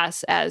cannot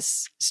pass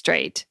as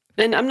straight,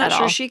 And I'm not At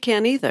sure all. she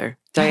can either.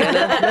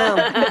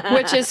 Diana, no.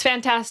 which is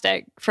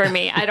fantastic for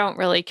me. I don't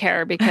really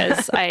care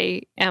because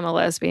I am a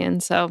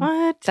lesbian. So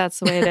What? that's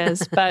the way it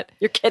is. But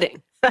You're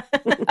kidding.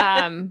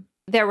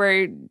 there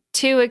were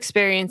two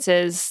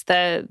experiences.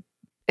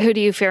 Who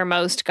do you fear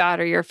most, God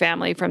or your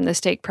family, from the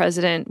stake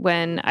president,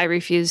 when I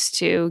refused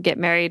to get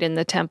married in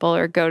the temple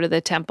or go to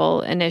the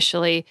temple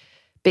initially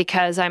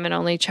because I'm an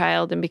only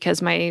child and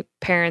because my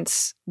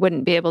parents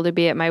wouldn't be able to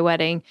be at my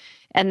wedding.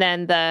 And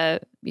then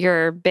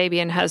your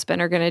baby and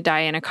husband are going to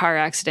die in a car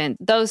accident.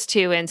 Those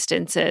two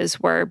instances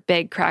were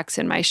big cracks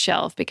in my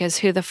shelf because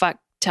who the fuck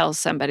tells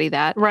somebody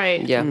that?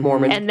 Right. Yeah, Mhm.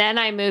 Mormon. And then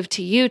I moved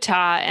to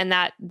Utah, and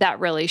that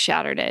really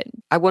shattered it.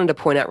 I wanted to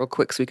point out real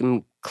quick so we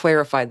can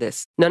clarify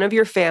this. None of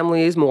your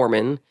family is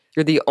Mormon.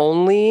 You're the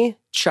only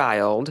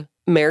child.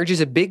 Marriage is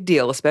a big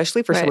deal,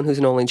 especially for Right. someone who's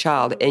an only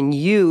child. And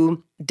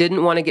you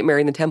didn't want to get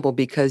married in the temple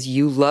because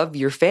you love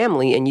your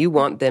family and you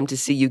want them to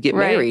see you get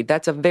Right. married.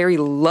 That's a very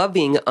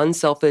loving,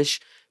 unselfish,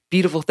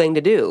 beautiful thing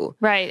to do.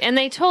 Right. And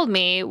they told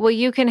me, well,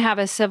 you can have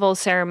a civil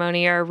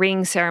ceremony or a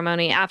ring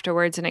ceremony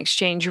afterwards and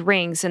exchange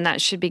rings, and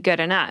that should be good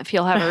enough.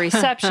 You'll have a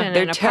reception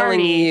They're and a telling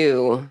party.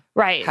 you.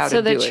 Right. how So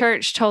to the do it.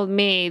 church told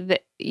me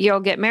that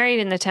you'll get married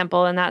in the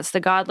temple, and that's the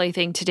godly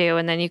thing to do.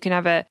 And then you can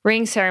have a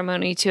ring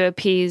ceremony to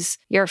appease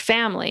your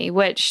family,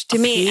 which to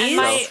me, and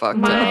Appease? So fucked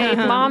my up.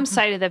 mom's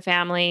side of the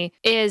family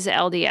is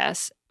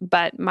LDS,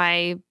 but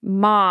my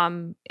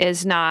mom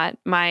is not.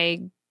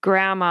 My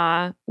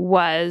grandma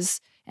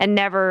was. and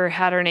never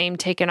had her name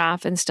taken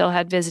off and still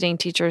had visiting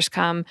teachers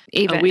come.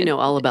 Even we know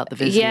all about the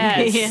visiting.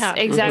 Yes, Yeah.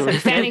 exactly.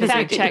 Fanny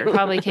Fact Check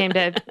probably came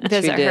to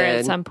visit her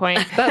at some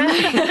point.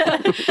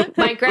 But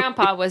my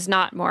grandpa was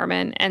not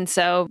Mormon. And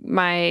so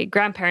my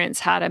grandparents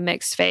had a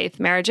mixed faith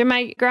marriage. And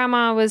my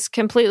grandma was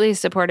completely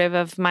supportive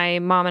of my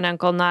mom and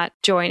uncle not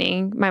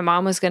joining. My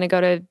mom was going to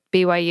go to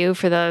BYU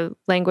for the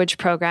language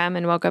program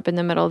and woke up in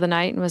the middle of the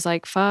night and was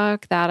like,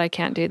 fuck that, I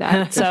can't do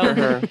that.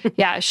 So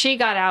yeah, she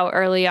got out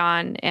early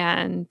on.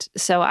 And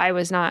so I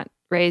was not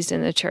raised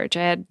in the church.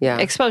 I had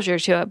exposure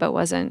to it, but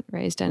wasn't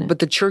raised in it. But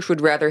the church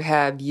would rather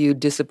have you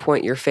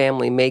disappoint your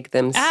family, make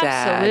them sad.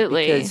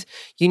 Absolutely. Because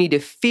you need to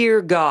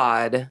fear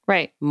God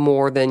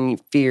more than you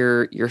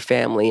fear your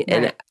family.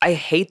 Right. And I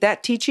hate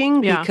that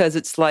teaching because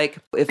it's like,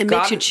 if it God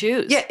makes you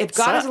choose. Yeah, if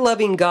God is a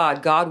loving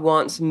God, God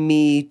wants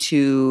me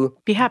to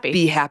be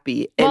happy.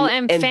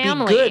 And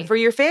family. Be good for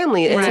your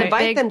family and Right.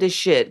 invite them to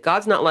shit.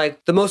 God's not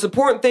like, the most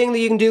important thing that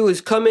you can do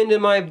is come into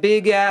my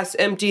big ass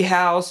empty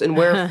house and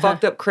wear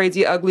fucked up,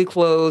 crazy, ugly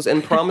clothes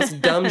and promise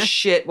dumb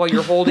shit while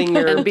you're holding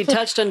your... And be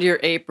touched under your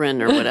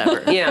apron or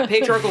whatever. Yeah,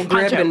 patriarchal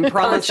grip and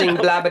promising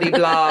blah, blah,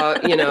 blah,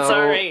 you know.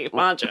 Sorry,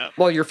 macho.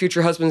 While your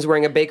future husband's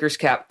wearing a baker's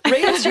cap.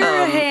 Raise your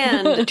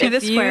hand To the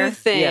if square. you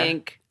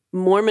think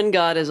Mormon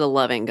God is a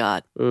loving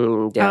God.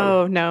 Down.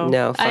 Oh, no.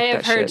 No, fuck I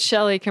have that heard shit.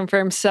 Shelley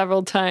confirm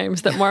several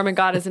times that Mormon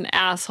God is an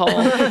asshole.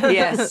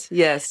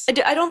 Yes.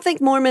 I don't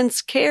think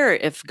Mormons care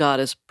if God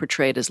is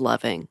portrayed as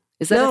loving.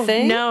 Is that a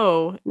thing?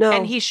 No.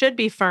 And he should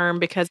be firm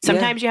because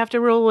sometimes you have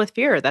to rule with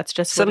fear. That's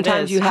just what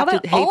Sometimes it is. you have How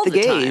to about all hate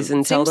the time? gays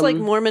and tell Seems them... like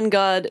Mormon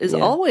God is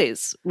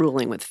always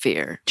ruling with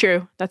fear.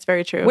 True. That's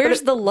very true.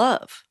 Where's the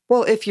love?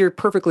 Well, if you're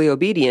perfectly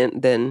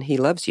obedient, then he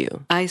loves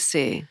you. I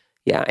see.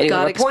 Yeah. Anyway,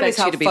 God my point is expects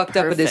you how to be fucked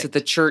up it is that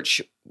the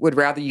church would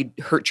rather you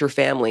hurt your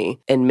family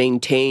and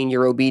maintain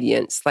your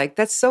obedience. Like,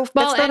 that's not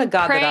a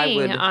God that I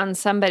would... on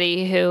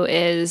somebody who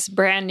is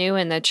brand new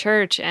in the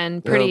church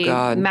and pretty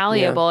God.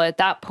 malleable at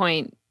that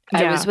point.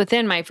 I was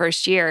within my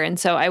first year. And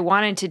so I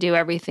wanted to do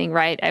everything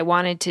right. I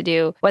wanted to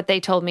do what they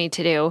told me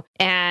to do.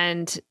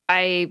 And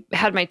I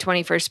had my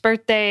 21st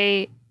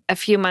birthday. A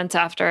few months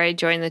after I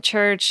joined the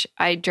church,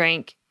 I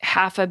drank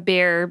half a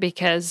beer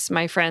because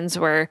my friends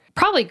were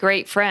probably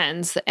great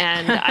friends.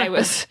 And I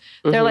was,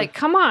 they're like,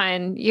 come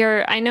on,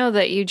 I know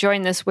that you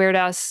joined this weird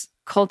ass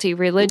culty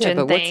religion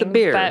but thing, what's a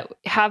beer? But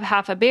have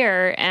half a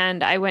beer.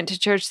 And I went to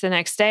church the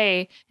next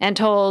day and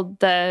told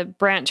the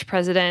branch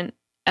president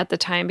at the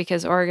time,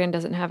 because Oregon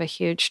doesn't have a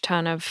huge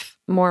ton of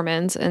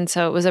Mormons. And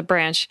so it was a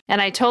branch.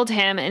 And I told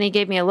him, and he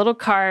gave me a little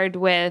card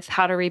with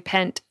how to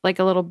repent, like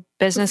a little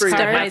business card.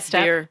 Step by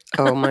step.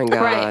 Oh my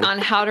God. Right, on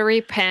how to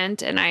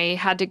repent. And I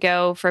had to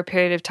go for a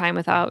period of time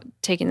without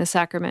taking the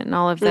sacrament and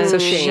all of the So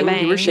shamed.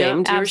 shebang. You were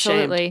shamed. Yep, You were shamed.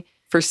 absolutely.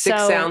 For 6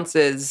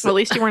 ounces. Well, at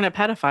least you weren't a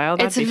pedophile.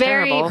 That'd It's be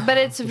very, terrible. but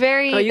it's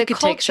very, You the could take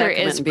culture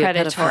sacrament is and be a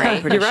pedophile,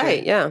 predatory. pretty You're sure.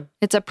 right, yeah.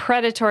 It's a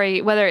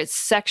predatory, whether it's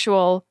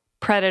sexual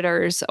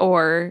predators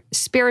or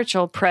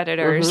spiritual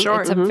predators.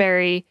 Sure. It's a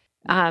very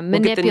We'll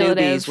get the manipulative.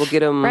 newbies. We'll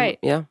get them. Right.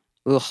 Yeah.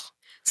 Ugh.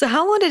 So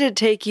how long did it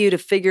take you to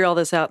figure all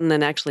this out and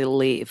then actually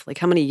leave? Like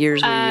how many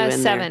years were you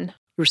in 7. there?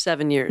 You were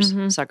 7 years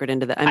suckered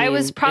into that. I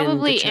was in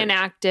probably the church.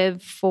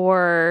 inactive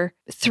for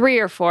 3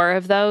 or 4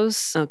 of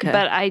those. Okay.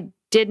 But I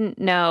didn't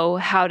know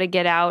how to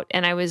get out.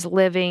 And I was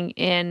living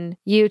in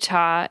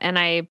Utah and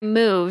I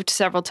moved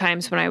several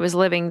times when I was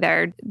living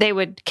there. They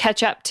would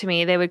catch up to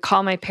me. They would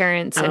call my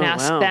parents and Oh,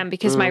 ask wow. them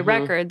because my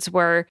records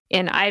were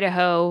in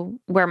Idaho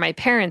where my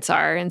parents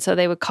are. And so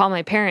they would call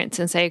my parents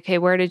and say, okay,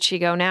 where did she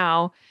go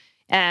now?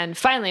 And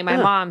finally, my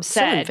mom So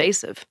said,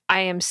 invasive. I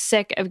am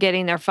sick of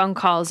getting their phone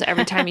calls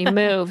every time you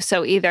move.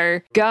 So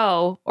either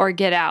go or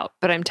get out.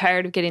 But I'm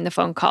tired of getting the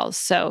phone calls.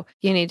 So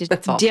you need to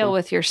awesome. deal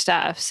with your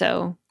stuff.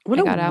 So What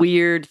I got a out.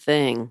 weird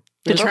thing.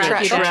 To Just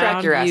track you they'll track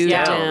down. your ass you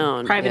down.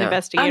 down. Private Yeah.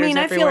 investigators I mean,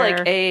 I feel like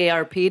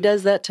everywhere. AARP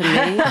does that to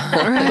me.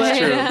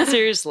 But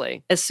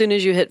seriously, as soon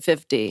as you hit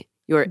 50,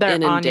 you're They're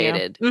on you.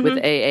 inundated with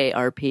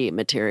AARP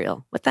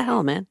material. What the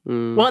hell, man?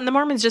 Well, and the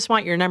Mormons just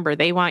want your number.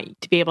 They want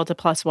to be able to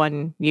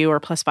 +1 you or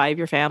 +5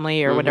 your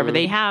family or whatever.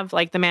 They have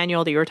like the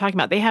manual that you were talking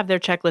about. They have their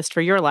checklist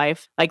for your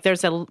life. Like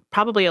there's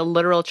probably a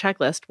literal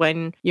checklist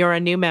when you're a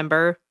new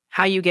member,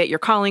 how you get your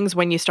callings,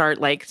 when you start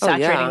like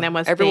saturating them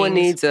with Everyone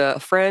things. needs a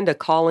friend, a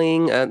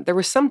calling. There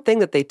was something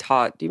that they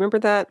taught. Do you remember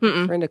that?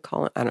 Mm-mm. Friend, a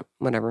calling. I don't.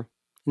 Whatever.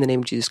 In the name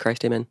of Jesus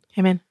Christ, amen.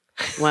 Amen.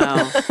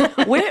 Wow.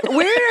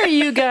 where are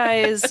you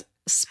guys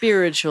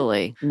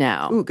spiritually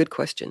now? Ooh, good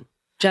question.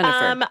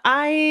 Jennifer.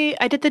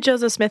 I did the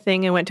Joseph Smith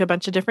thing and went to a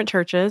bunch of different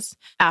churches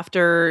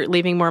after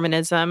leaving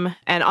Mormonism.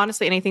 And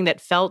honestly, anything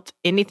that felt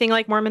anything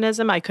like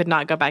Mormonism, I could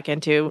not go back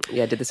into.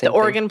 Yeah, I did the The same thing.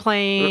 organ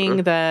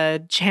playing,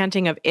 the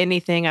chanting of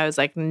anything. I was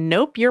like,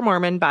 nope, you're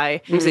Mormon.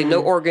 Bye. You say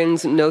no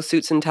organs, no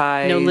suits and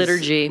ties. No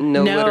liturgy.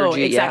 No, No,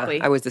 liturgy. exactly.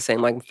 Yeah, I was the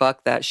same. Like,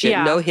 fuck that shit.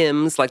 Yeah. No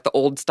hymns, like the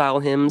old style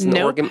hymns. No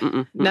Nope. organ.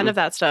 Mm-mm, None of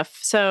that stuff.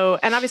 So,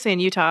 and obviously in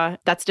Utah,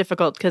 that's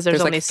difficult because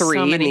there's only like 3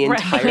 so in many. the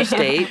entire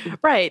state.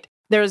 Right.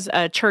 There's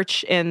a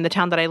church in the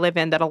town that I live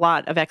in that a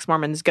lot of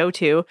ex-Mormons go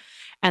to.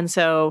 And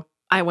so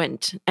I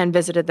went and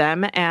visited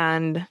them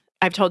and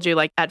I've told you,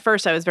 like, at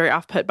first I was very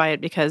off-put by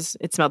it because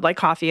it smelled like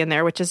coffee in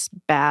there, which is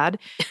bad.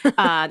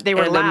 They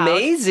were and loud.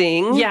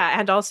 amazing. Yeah,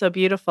 and also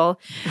beautiful.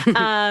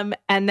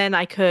 And then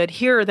I could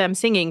hear them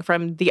singing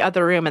from the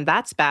other room, and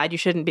that's bad. You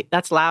shouldn't be,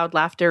 that's loud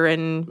laughter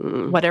and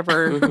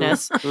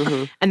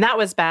whateverness. And that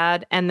was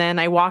bad. And then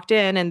I walked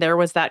in, and there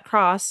was that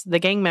cross, the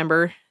gang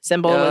member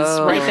symbol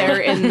was right there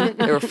in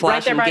they were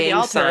flashing right there by the gang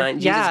altar.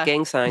 signs, Yeah. Jesus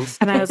gang signs.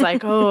 And I was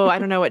like, oh, I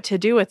don't know what to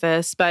do with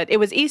this. But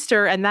it was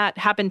Easter, and that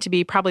happened to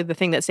be probably the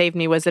thing that saved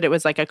me, was that it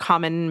was like a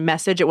common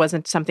message. It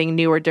wasn't something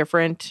new or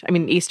different. I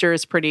mean, Easter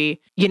is pretty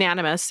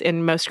unanimous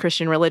in most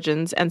Christian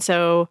religions. And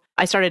so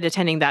I started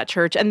attending that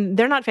church. And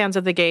they're not fans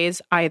of the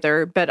gays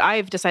either, but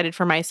I've decided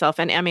for myself,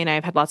 and Emmy and I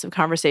have had lots of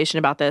conversation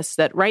about this,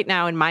 that right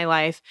now in my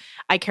life,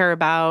 I care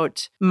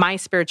about my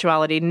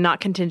spirituality, not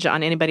contingent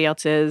on anybody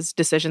else's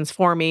decisions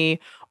for me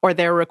or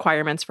their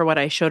requirements for what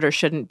I should or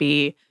shouldn't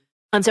be.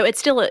 And so it's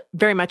still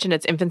very much in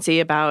its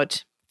infancy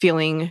about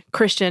feeling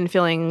Christian,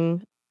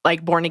 feeling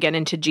like born again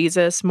into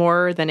Jesus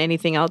more than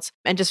anything else,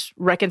 and just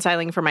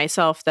reconciling for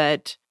myself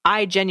that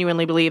I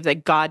genuinely believe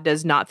that God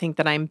does not think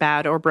that I'm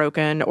bad or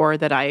broken or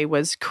that I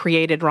was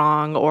created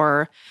wrong,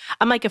 or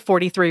I'm like a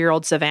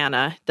 43-year-old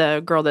Savannah,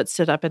 the girl that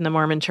stood up in the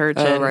Mormon church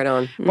and right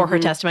on. bore her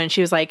testimony.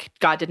 She was like,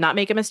 God did not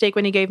make a mistake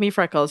when he gave me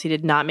freckles. He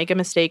did not make a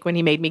mistake when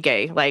he made me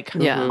gay. Like,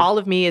 all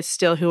of me is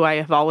still who I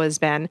have always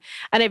been.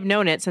 And I've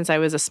known it since I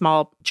was a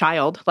small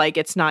child. Like,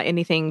 it's not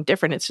anything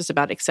different. It's just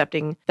about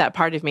accepting that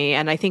part of me.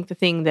 And I think the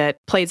thing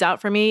that plays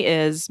out for me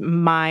is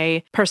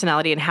my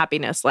personality and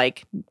happiness.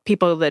 Like,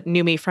 people that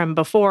knew me from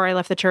before I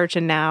left the church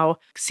and now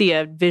see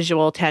a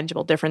visual,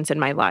 tangible difference in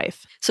my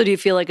life. So do you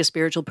feel like a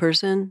spiritual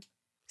person?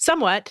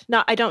 Somewhat.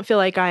 No, I don't feel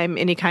like I'm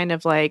any kind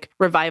of like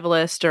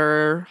revivalist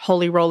or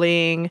holy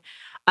rolling.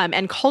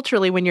 And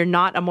culturally, when you're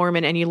not a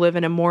Mormon and you live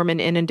in a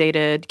Mormon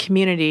inundated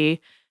community,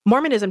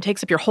 Mormonism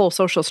takes up your whole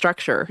social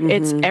structure.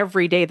 It's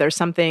every day there's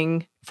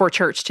something for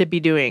church to be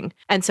doing.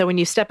 And so when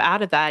you step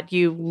out of that,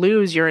 you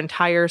lose your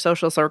entire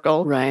social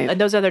circle. Right.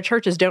 And those other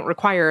churches don't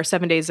require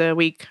 7 days a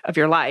week of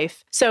your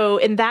life. So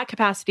in that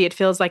capacity, it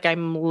feels like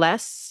I'm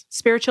less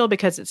spiritual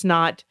because it's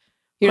not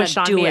You're pushed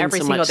not on me doing every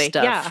so single much day.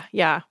 stuff.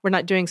 Yeah. We're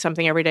not doing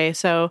something every day.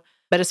 So,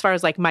 but as far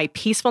as like my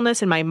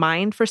peacefulness in my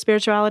mind for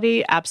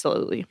spirituality,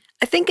 absolutely.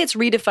 I think it's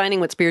redefining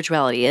what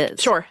spirituality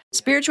is. Sure.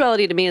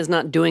 Spirituality to me is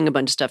not doing a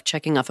bunch of stuff,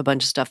 checking off a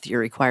bunch of stuff that you're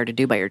required to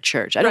do by your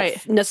church. I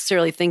don't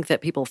necessarily think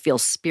that people feel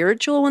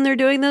spiritual when they're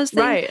doing those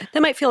things. Right. They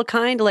might feel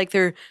kind, like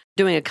they're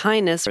doing a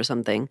kindness or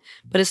something,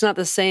 but it's not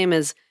the same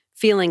as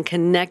feeling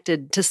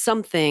connected to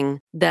something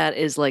that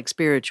is like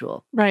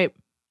spiritual. Right.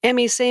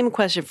 Emmy, same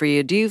question for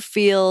you. Do you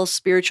feel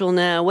spiritual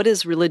now? What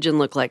does religion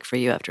look like for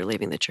you after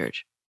leaving the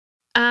church?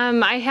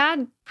 I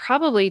had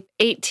probably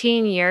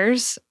 18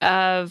 years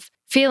of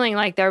feeling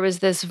like there was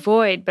this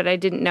void, but I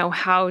didn't know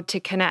how to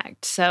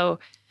connect. So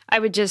I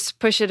would just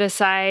push it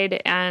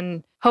aside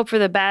and hope for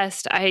the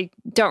best. I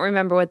don't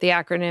remember what the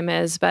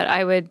acronym is, but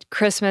I would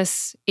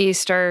Christmas,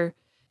 Easter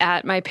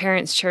at my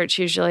parents' church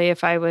usually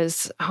if I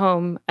was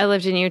home. I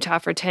lived in Utah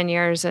for 10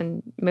 years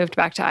and moved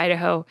back to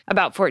Idaho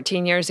about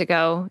 14 years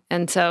ago.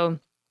 And so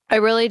I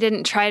really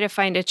didn't try to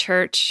find a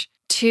church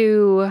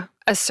too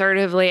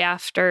assertively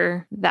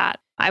after that.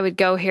 I would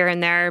go here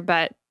and there,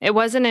 but it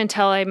wasn't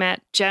until I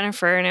met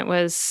Jennifer, and it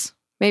was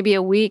maybe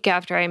a week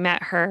after I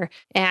met her,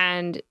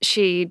 and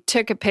she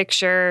took a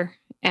picture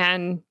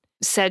and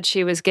said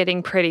she was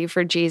getting pretty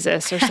for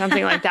Jesus or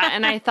something like that.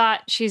 And I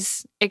thought,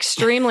 she's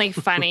extremely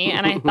funny,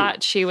 and I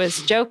thought she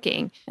was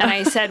joking. And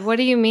I said, what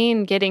do you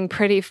mean getting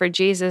pretty for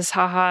Jesus?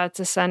 Haha,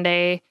 it's a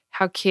Sunday.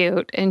 How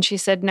cute. And she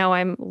said, no,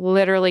 I'm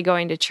literally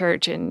going to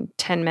church in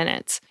 10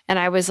 minutes. And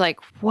I was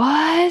like,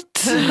 what?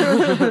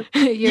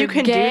 You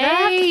can do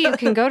that? You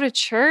can go to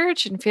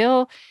church and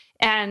feel...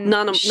 And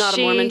not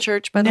a Mormon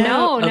church, by the way?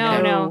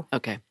 No.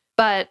 Okay.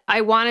 But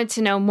I wanted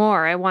to know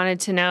more. I wanted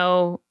to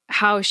know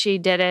how she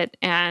did it,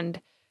 and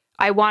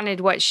I wanted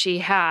what she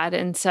had.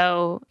 And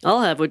so...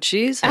 I'll have what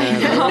she's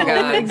had. I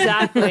know,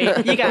 exactly.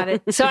 You got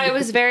it. So I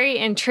was very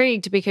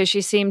intrigued because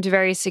she seemed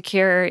very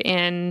secure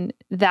in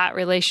that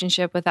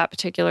relationship with that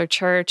particular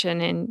church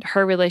and in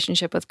her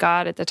relationship with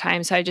God at the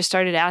time. So I just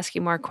started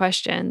asking more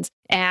questions.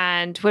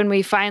 And when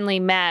we finally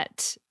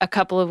met a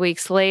couple of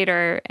weeks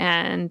later,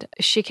 and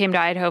she came to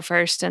Idaho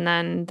first, and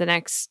then the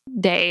next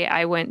day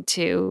I went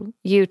to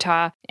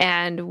Utah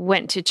and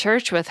went to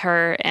church with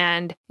her.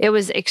 And it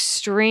was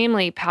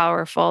extremely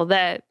powerful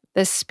that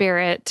the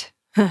Spirit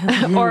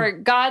or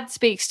God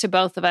speaks to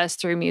both of us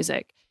through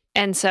music.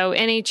 And so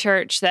any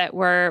church that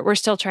we're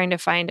still trying to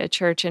find a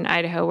church in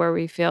Idaho where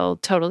we feel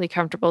totally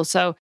comfortable.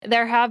 So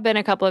there have been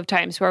a couple of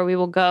times where we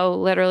will go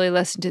literally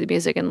listen to the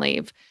music and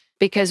leave,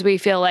 because we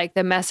feel like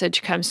the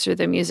message comes through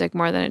the music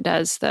more than it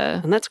does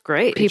the And that's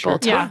great. people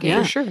talking.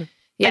 Yeah, for sure.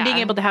 Yeah. And being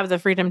able to have the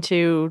freedom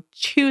to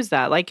choose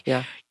that. Like,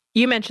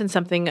 you mentioned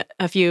something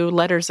a few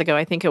letters ago,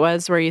 I think it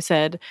was, where you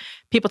said,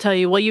 people tell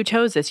you, well, you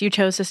chose this. You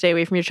chose to stay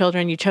away from your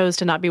children. You chose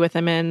to not be with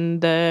them in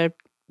the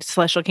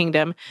celestial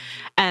kingdom.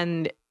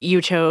 And you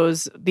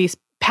chose these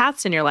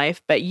paths in your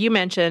life. But you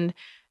mentioned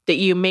that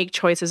you make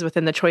choices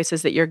within the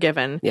choices that you're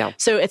given. Yeah.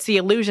 So it's the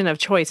illusion of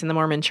choice in the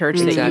Mormon church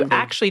that you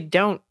actually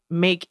don't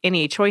make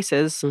any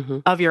choices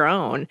of your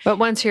own. But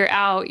once you're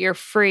out, you're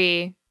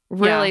free,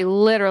 really,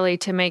 literally,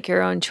 to make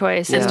your own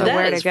choice as to that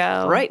where is to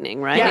go. Frightening,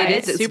 right? Yeah,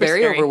 It is. It's super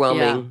very scary.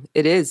 overwhelming.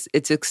 It is.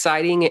 It's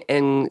exciting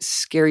and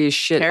scary as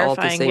shit all at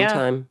the Terrifying, same yeah.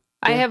 time.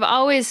 I have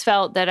always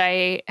felt that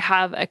I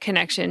have a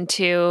connection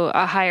to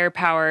a higher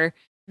power.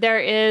 There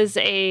is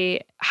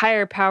a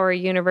higher power,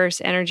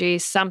 universe, energy,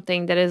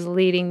 something that is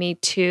leading me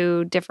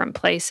to different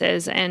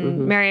places.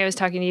 And Mary, I was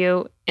talking to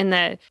you in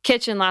the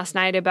kitchen last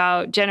night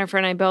about Jennifer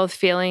and I both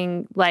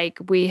feeling like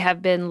we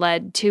have been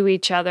led to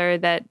each other,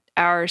 that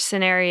our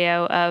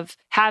scenario of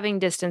having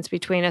distance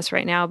between us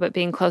right now, but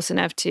being close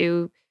enough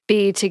to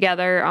be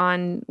together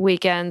on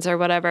weekends or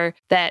whatever,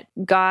 that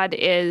God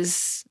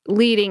is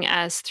leading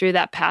us through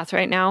that path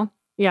right now.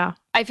 Yeah.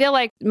 I feel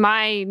like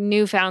my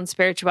newfound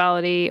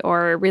spirituality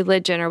or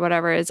religion or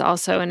whatever is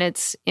also in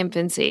its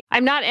infancy.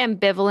 I'm not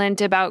ambivalent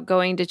about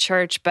going to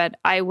church, but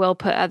I will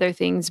put other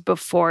things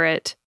before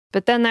it.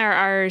 But then there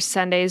are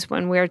Sundays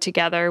when we're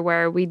together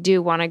where we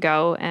do want to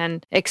go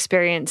and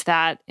experience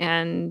that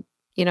and,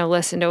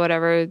 listen to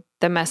whatever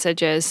the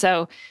message is.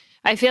 So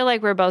I feel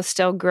like we're both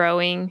still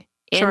growing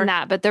in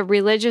that. But the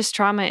religious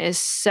trauma is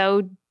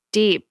so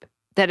deep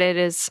that it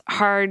is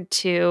hard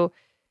to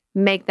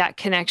make that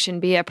connection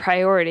be a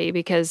priority,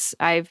 because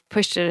I've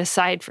pushed it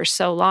aside for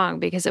so long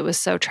because it was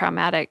so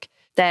traumatic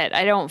that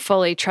I don't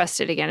fully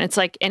trust it again. It's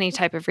like any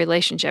type of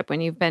relationship.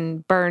 When you've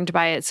been burned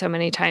by it so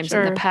many times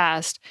in the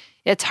past,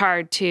 it's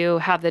hard to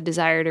have the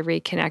desire to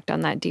reconnect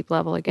on that deep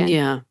level again.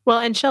 Yeah. Well,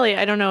 and Shelley,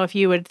 I don't know if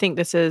you would think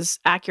this is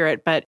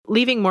accurate, but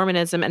leaving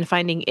Mormonism and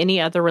finding any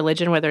other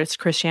religion, whether it's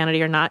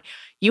Christianity or not,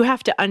 you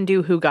have to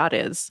undo who God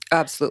is.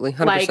 Absolutely,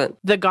 100%. Like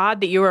the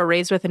God that you were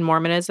raised with in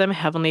Mormonism,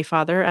 Heavenly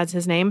Father as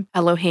his name,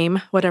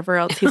 Elohim, whatever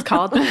else he's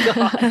called.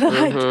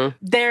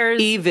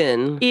 There's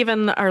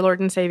even our Lord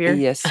and Savior.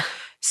 Yes.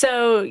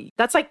 So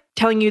that's like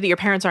telling you that your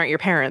parents aren't your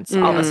parents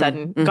all of a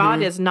sudden.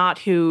 God is not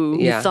who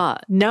You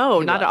thought.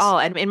 No, He not at was. all.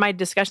 And in my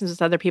discussions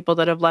with other people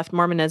that have left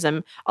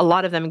Mormonism, a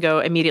lot of them go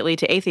immediately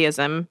to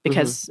atheism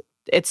because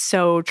it's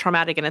so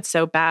traumatic and it's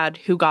so bad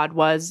who God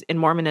was in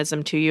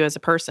Mormonism to you as a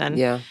person.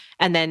 Yeah.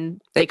 And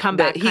then they come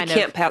back He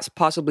can't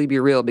possibly be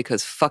real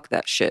because fuck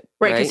that shit.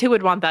 Right, because who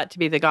would want that to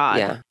be the God?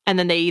 Yeah. And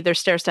then they either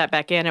step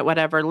back in at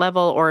whatever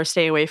level or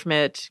stay away from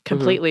it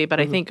completely. But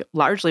I think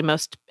largely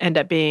most end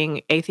up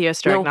being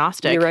atheist or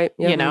agnostic. You're right.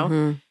 Yeah. You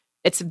know?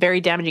 It's very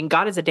damaging.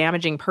 God is a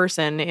damaging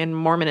person in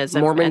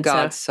Mormonism. Mormon and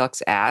God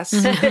sucks ass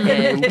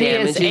and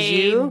damages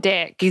you.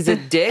 Dick. He's a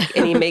dick,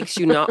 and he makes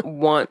you not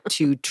want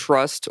to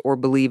trust or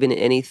believe in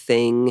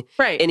anything,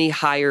 any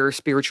higher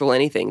spiritual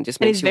anything.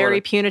 Just and makes he's you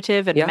very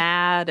punitive and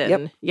mad,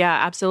 and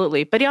yeah,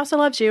 absolutely. But he also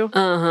loves you.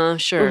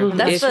 Sure.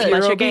 That's if the,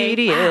 you're you're gay.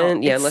 obedient.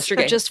 Wow. Yeah, It's unless you're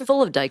gay. just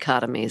full of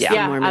dichotomies. Yeah,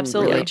 the Mormon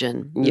absolutely.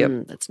 religion.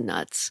 Yep. That's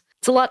nuts.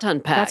 It's a lot to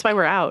unpack. That's why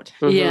we're out.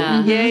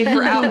 Yeah. Yay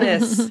for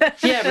outness.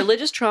 Yeah,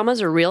 religious trauma is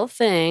a real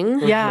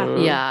thing. Yeah.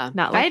 Yeah.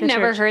 Not like I'd the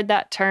never church. heard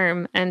that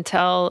term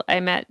until I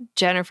met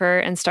Jennifer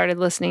and started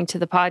listening to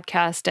the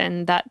podcast,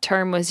 and that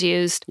term was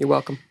used You're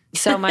welcome.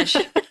 so much.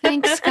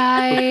 Thanks,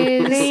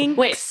 guys.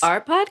 Wait,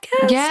 our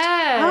podcast?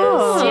 Yes.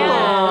 Oh.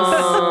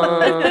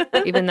 Yes.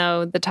 Even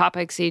though the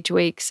topics each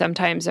week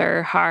sometimes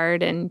are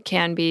hard and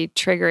can be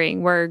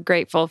triggering, we're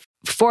grateful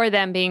for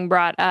them being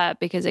brought up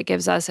because it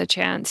gives us a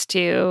chance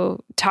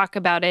to talk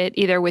about it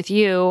either with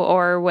you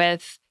or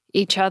with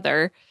each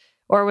other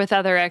or with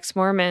other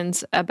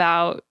ex-Mormons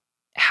about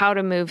how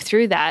to move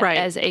through that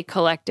as a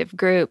collective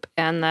group,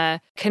 and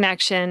the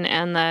connection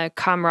and the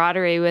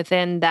camaraderie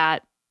within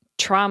that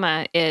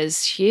trauma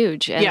is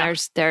huge. And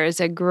there is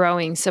a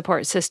growing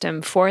support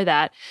system for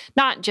that,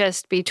 not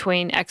just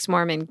between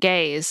ex-Mormon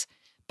gays,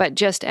 but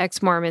just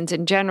ex-Mormons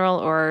in general,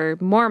 or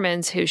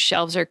Mormons whose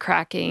shelves are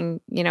cracking,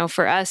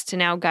 for us to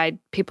now guide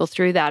people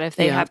through that if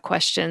they have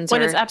questions.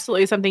 When it's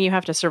absolutely something you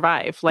have to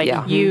survive. Like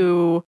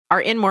you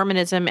are in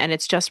Mormonism and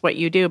it's just what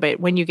you do.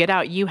 But when you get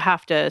out, you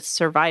have to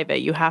survive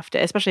it. You have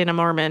to, especially in a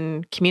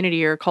Mormon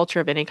community or culture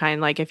of any kind.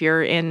 Like if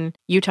you're in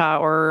Utah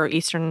or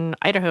Eastern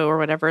Idaho or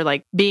whatever,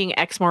 like being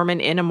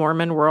ex-Mormon in a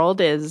Mormon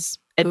world is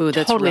a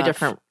totally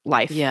different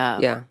life. Yeah.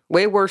 Yeah.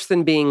 Way worse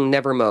than being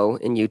never Mo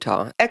in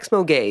Utah.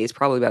 Ex-Mo gay is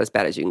probably about as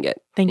bad as you can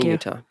get in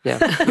Utah.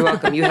 Yeah. You're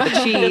welcome. You have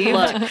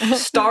achieved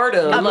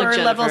stardom. Upper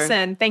level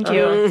sin. Thank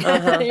you.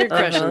 You're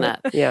crushing that.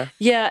 Yeah.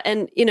 Yeah.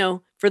 And,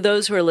 for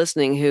those who are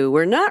listening who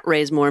were not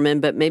raised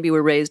Mormon, but maybe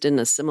were raised in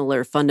a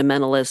similar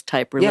fundamentalist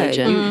type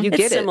religion. You it's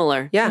get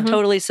similar. it. Yeah.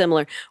 Totally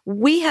similar.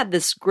 We had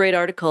this great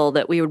article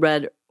that we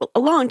read a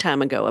long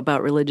time ago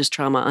about religious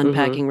trauma,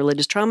 unpacking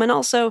religious trauma. And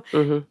also,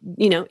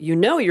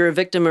 you're a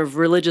victim of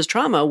religious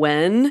trauma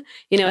when,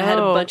 it had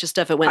a bunch of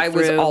stuff it went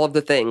through. I was all of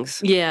the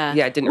things. Yeah.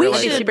 Yeah, I didn't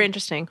realize It's it. super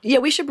interesting. Yeah,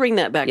 we should bring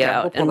that back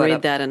out we'll and pull that read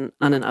up. that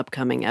on an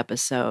upcoming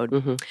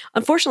episode.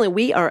 Unfortunately,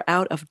 we are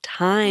out of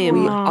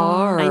time. We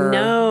are. I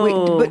know.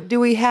 Wait, but do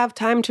we have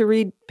time to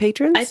read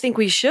patrons? I think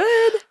we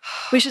should.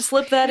 We should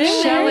slip that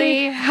in.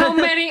 Shelley, how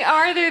many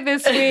are there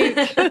this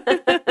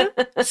week?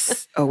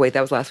 Oh, wait,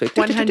 that was last week.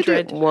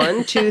 100.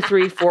 1, 2,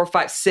 3, 4,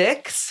 5,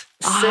 6.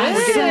 We're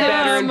getting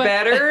better and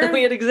better.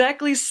 We had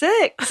exactly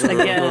 6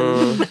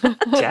 again.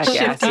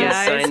 Jackasses,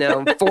 I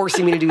know.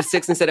 Forcing me to do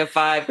 6 instead of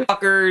 5.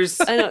 Fuckers.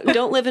 I know.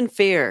 Don't live in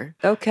fear.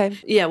 Okay.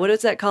 Yeah, what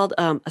is that called?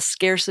 A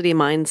scarcity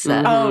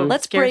mindset. Oh,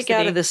 Let's break scarcity.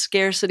 out of the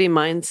scarcity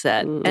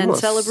mindset and Well,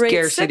 celebrate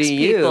 6 scarcity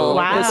you. people.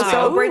 Wow. Let's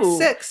celebrate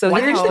 6. So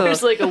here's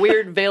There's the... like a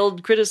weird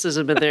veiled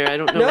criticism in there. I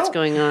don't know what's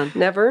going on.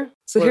 Never.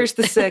 So here's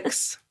the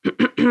 6.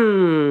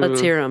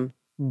 Let's hear them.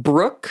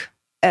 Brooke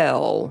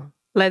L.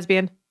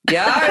 Lesbian.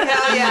 Yeah,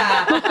 hell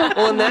yeah.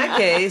 Well, in that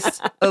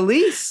case,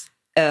 Elise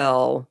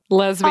L.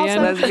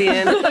 Lesbian.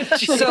 Lesbian.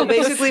 So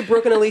basically,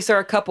 Brooke and Elise are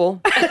a couple.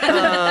 They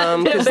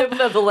have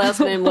the last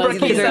name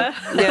lesbian.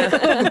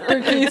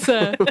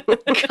 Yeah.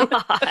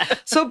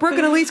 So Brooke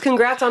and Elise,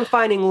 congrats on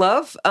finding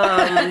love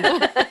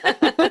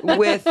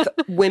with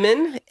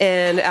women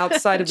and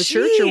outside of the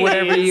church or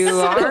whatever you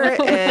are.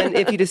 And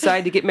if you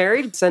decide to get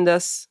married, send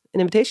us an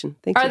invitation.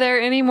 Thank you. Are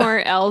there any more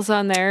L's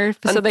on there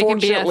so they can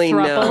be a Unfortunately,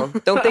 throuple? no.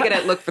 Don't think I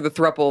didn't look for the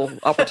thruple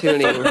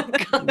opportunity.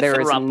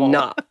 There is thruple.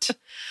 not.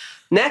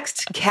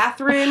 Next,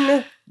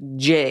 Catherine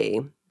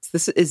J.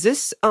 This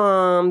is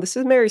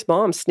Mary's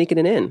mom sneaking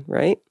it in,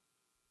 right?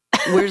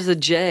 Where's the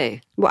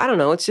J? Well, I don't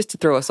know. It's just to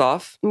throw us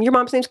off. Your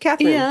mom's name's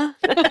Catherine. Yeah.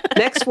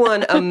 Next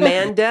one,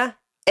 Amanda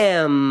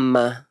M.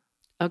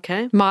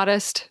 Okay.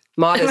 Modest.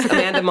 Modest.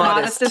 Amanda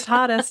Modest. Modest is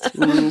hottest.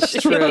 It's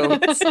true.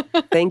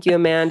 Thank you,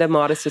 Amanda.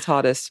 Modest is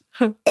hottest.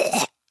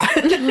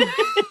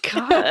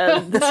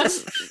 God,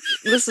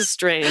 this is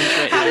strange.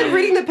 Right How did now.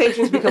 reading the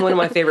patrons become one of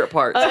my favorite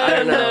parts? I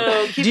don't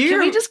know. Can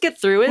we just get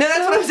through it? No,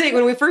 that's what I'm saying.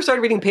 When we first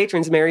started reading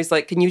patrons, Mary's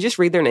like, "Can you just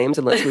read their names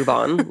and let's move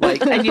on?"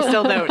 Like, And you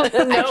still don't.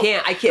 I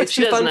can't. It's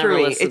She too fun doesn't for ever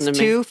me. listen It's to me.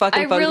 too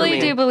fucking I fun for really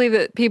me. do believe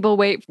that people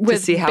wait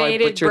with see how I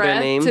bated butcher their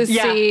breath name. to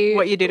Yeah, see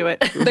what you do to it.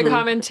 the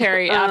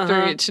commentary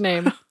after each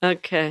name.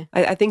 Okay.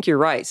 I think you're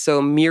right. So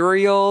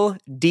Muriel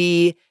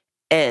D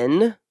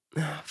N.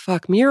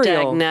 Fuck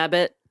Muriel. Dag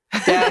nabbit.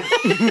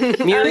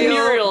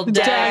 Muriel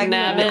Dag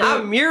nabbit.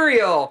 I'm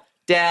Muriel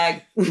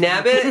Dag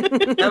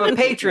Nabbit. I'm a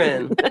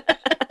patron.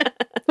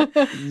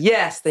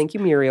 Yes, thank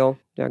you, Muriel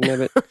Dag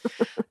Nabbit.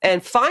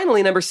 And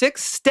finally, number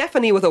 6,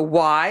 Stephanie with a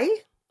Y.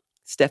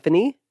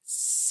 Stephanie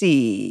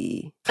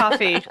C.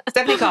 Coffee.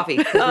 Stephanie Coffee.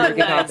 Oh,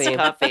 nice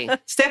coffee.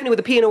 Stephanie with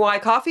a P and a Y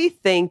coffee.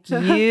 Thank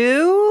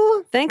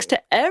you. Thanks to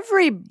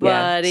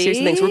everybody. Yeah,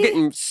 seriously, thanks. We're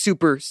getting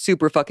super,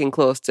 super fucking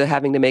close to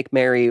having to make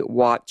Mary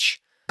watch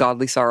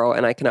Godly Sorrow,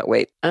 and I cannot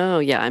wait. Oh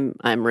yeah,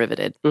 I'm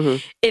riveted. Mm-hmm.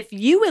 If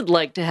you would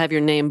like to have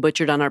your name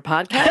butchered on our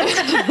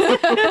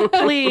podcast,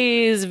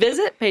 please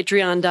visit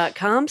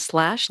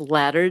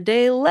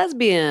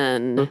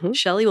patreon.com/LatterdayLesbian. Mm-hmm.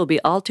 Shelley will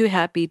be all too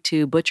happy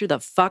to butcher the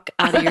fuck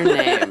out of your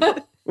name.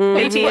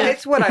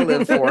 It's what I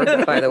live for,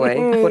 by the way.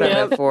 What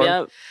I live for.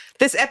 Yep.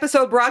 This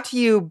episode brought to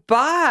you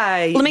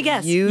by Let me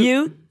guess.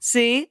 You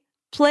see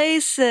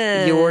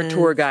places. your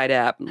tour guide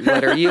app.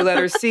 Letter U,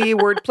 letter C,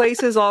 word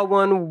places, all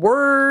one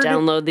word.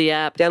 Download the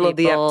app. Download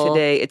the app people.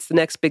 today. It's the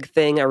next big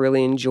thing. I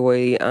really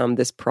enjoy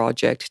this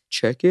project.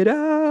 Check it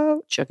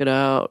out. Check it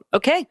out.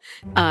 Okay.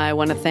 I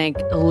want to thank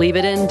Leave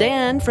It In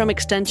Dan from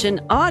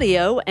Extension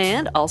Audio,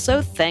 and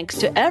also thanks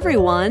to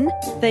everyone.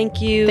 Thank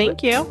you.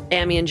 Thank you.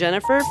 Amy and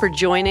Jennifer for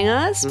joining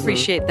us.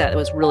 Appreciate that. It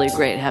was really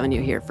great having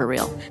you here for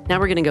real. Now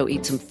we're going to go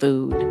eat some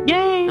food.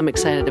 Yay. I'm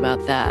excited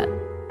about that.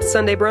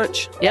 Sunday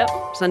brunch. Yep.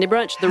 Sunday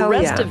brunch. The Hell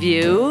rest yeah. of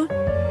you,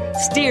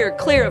 steer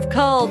clear of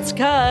cults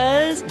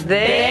because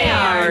They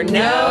are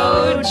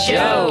no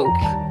joke.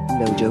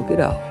 No joke at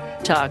all.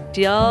 Talk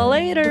to y'all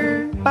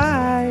later.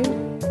 Bye.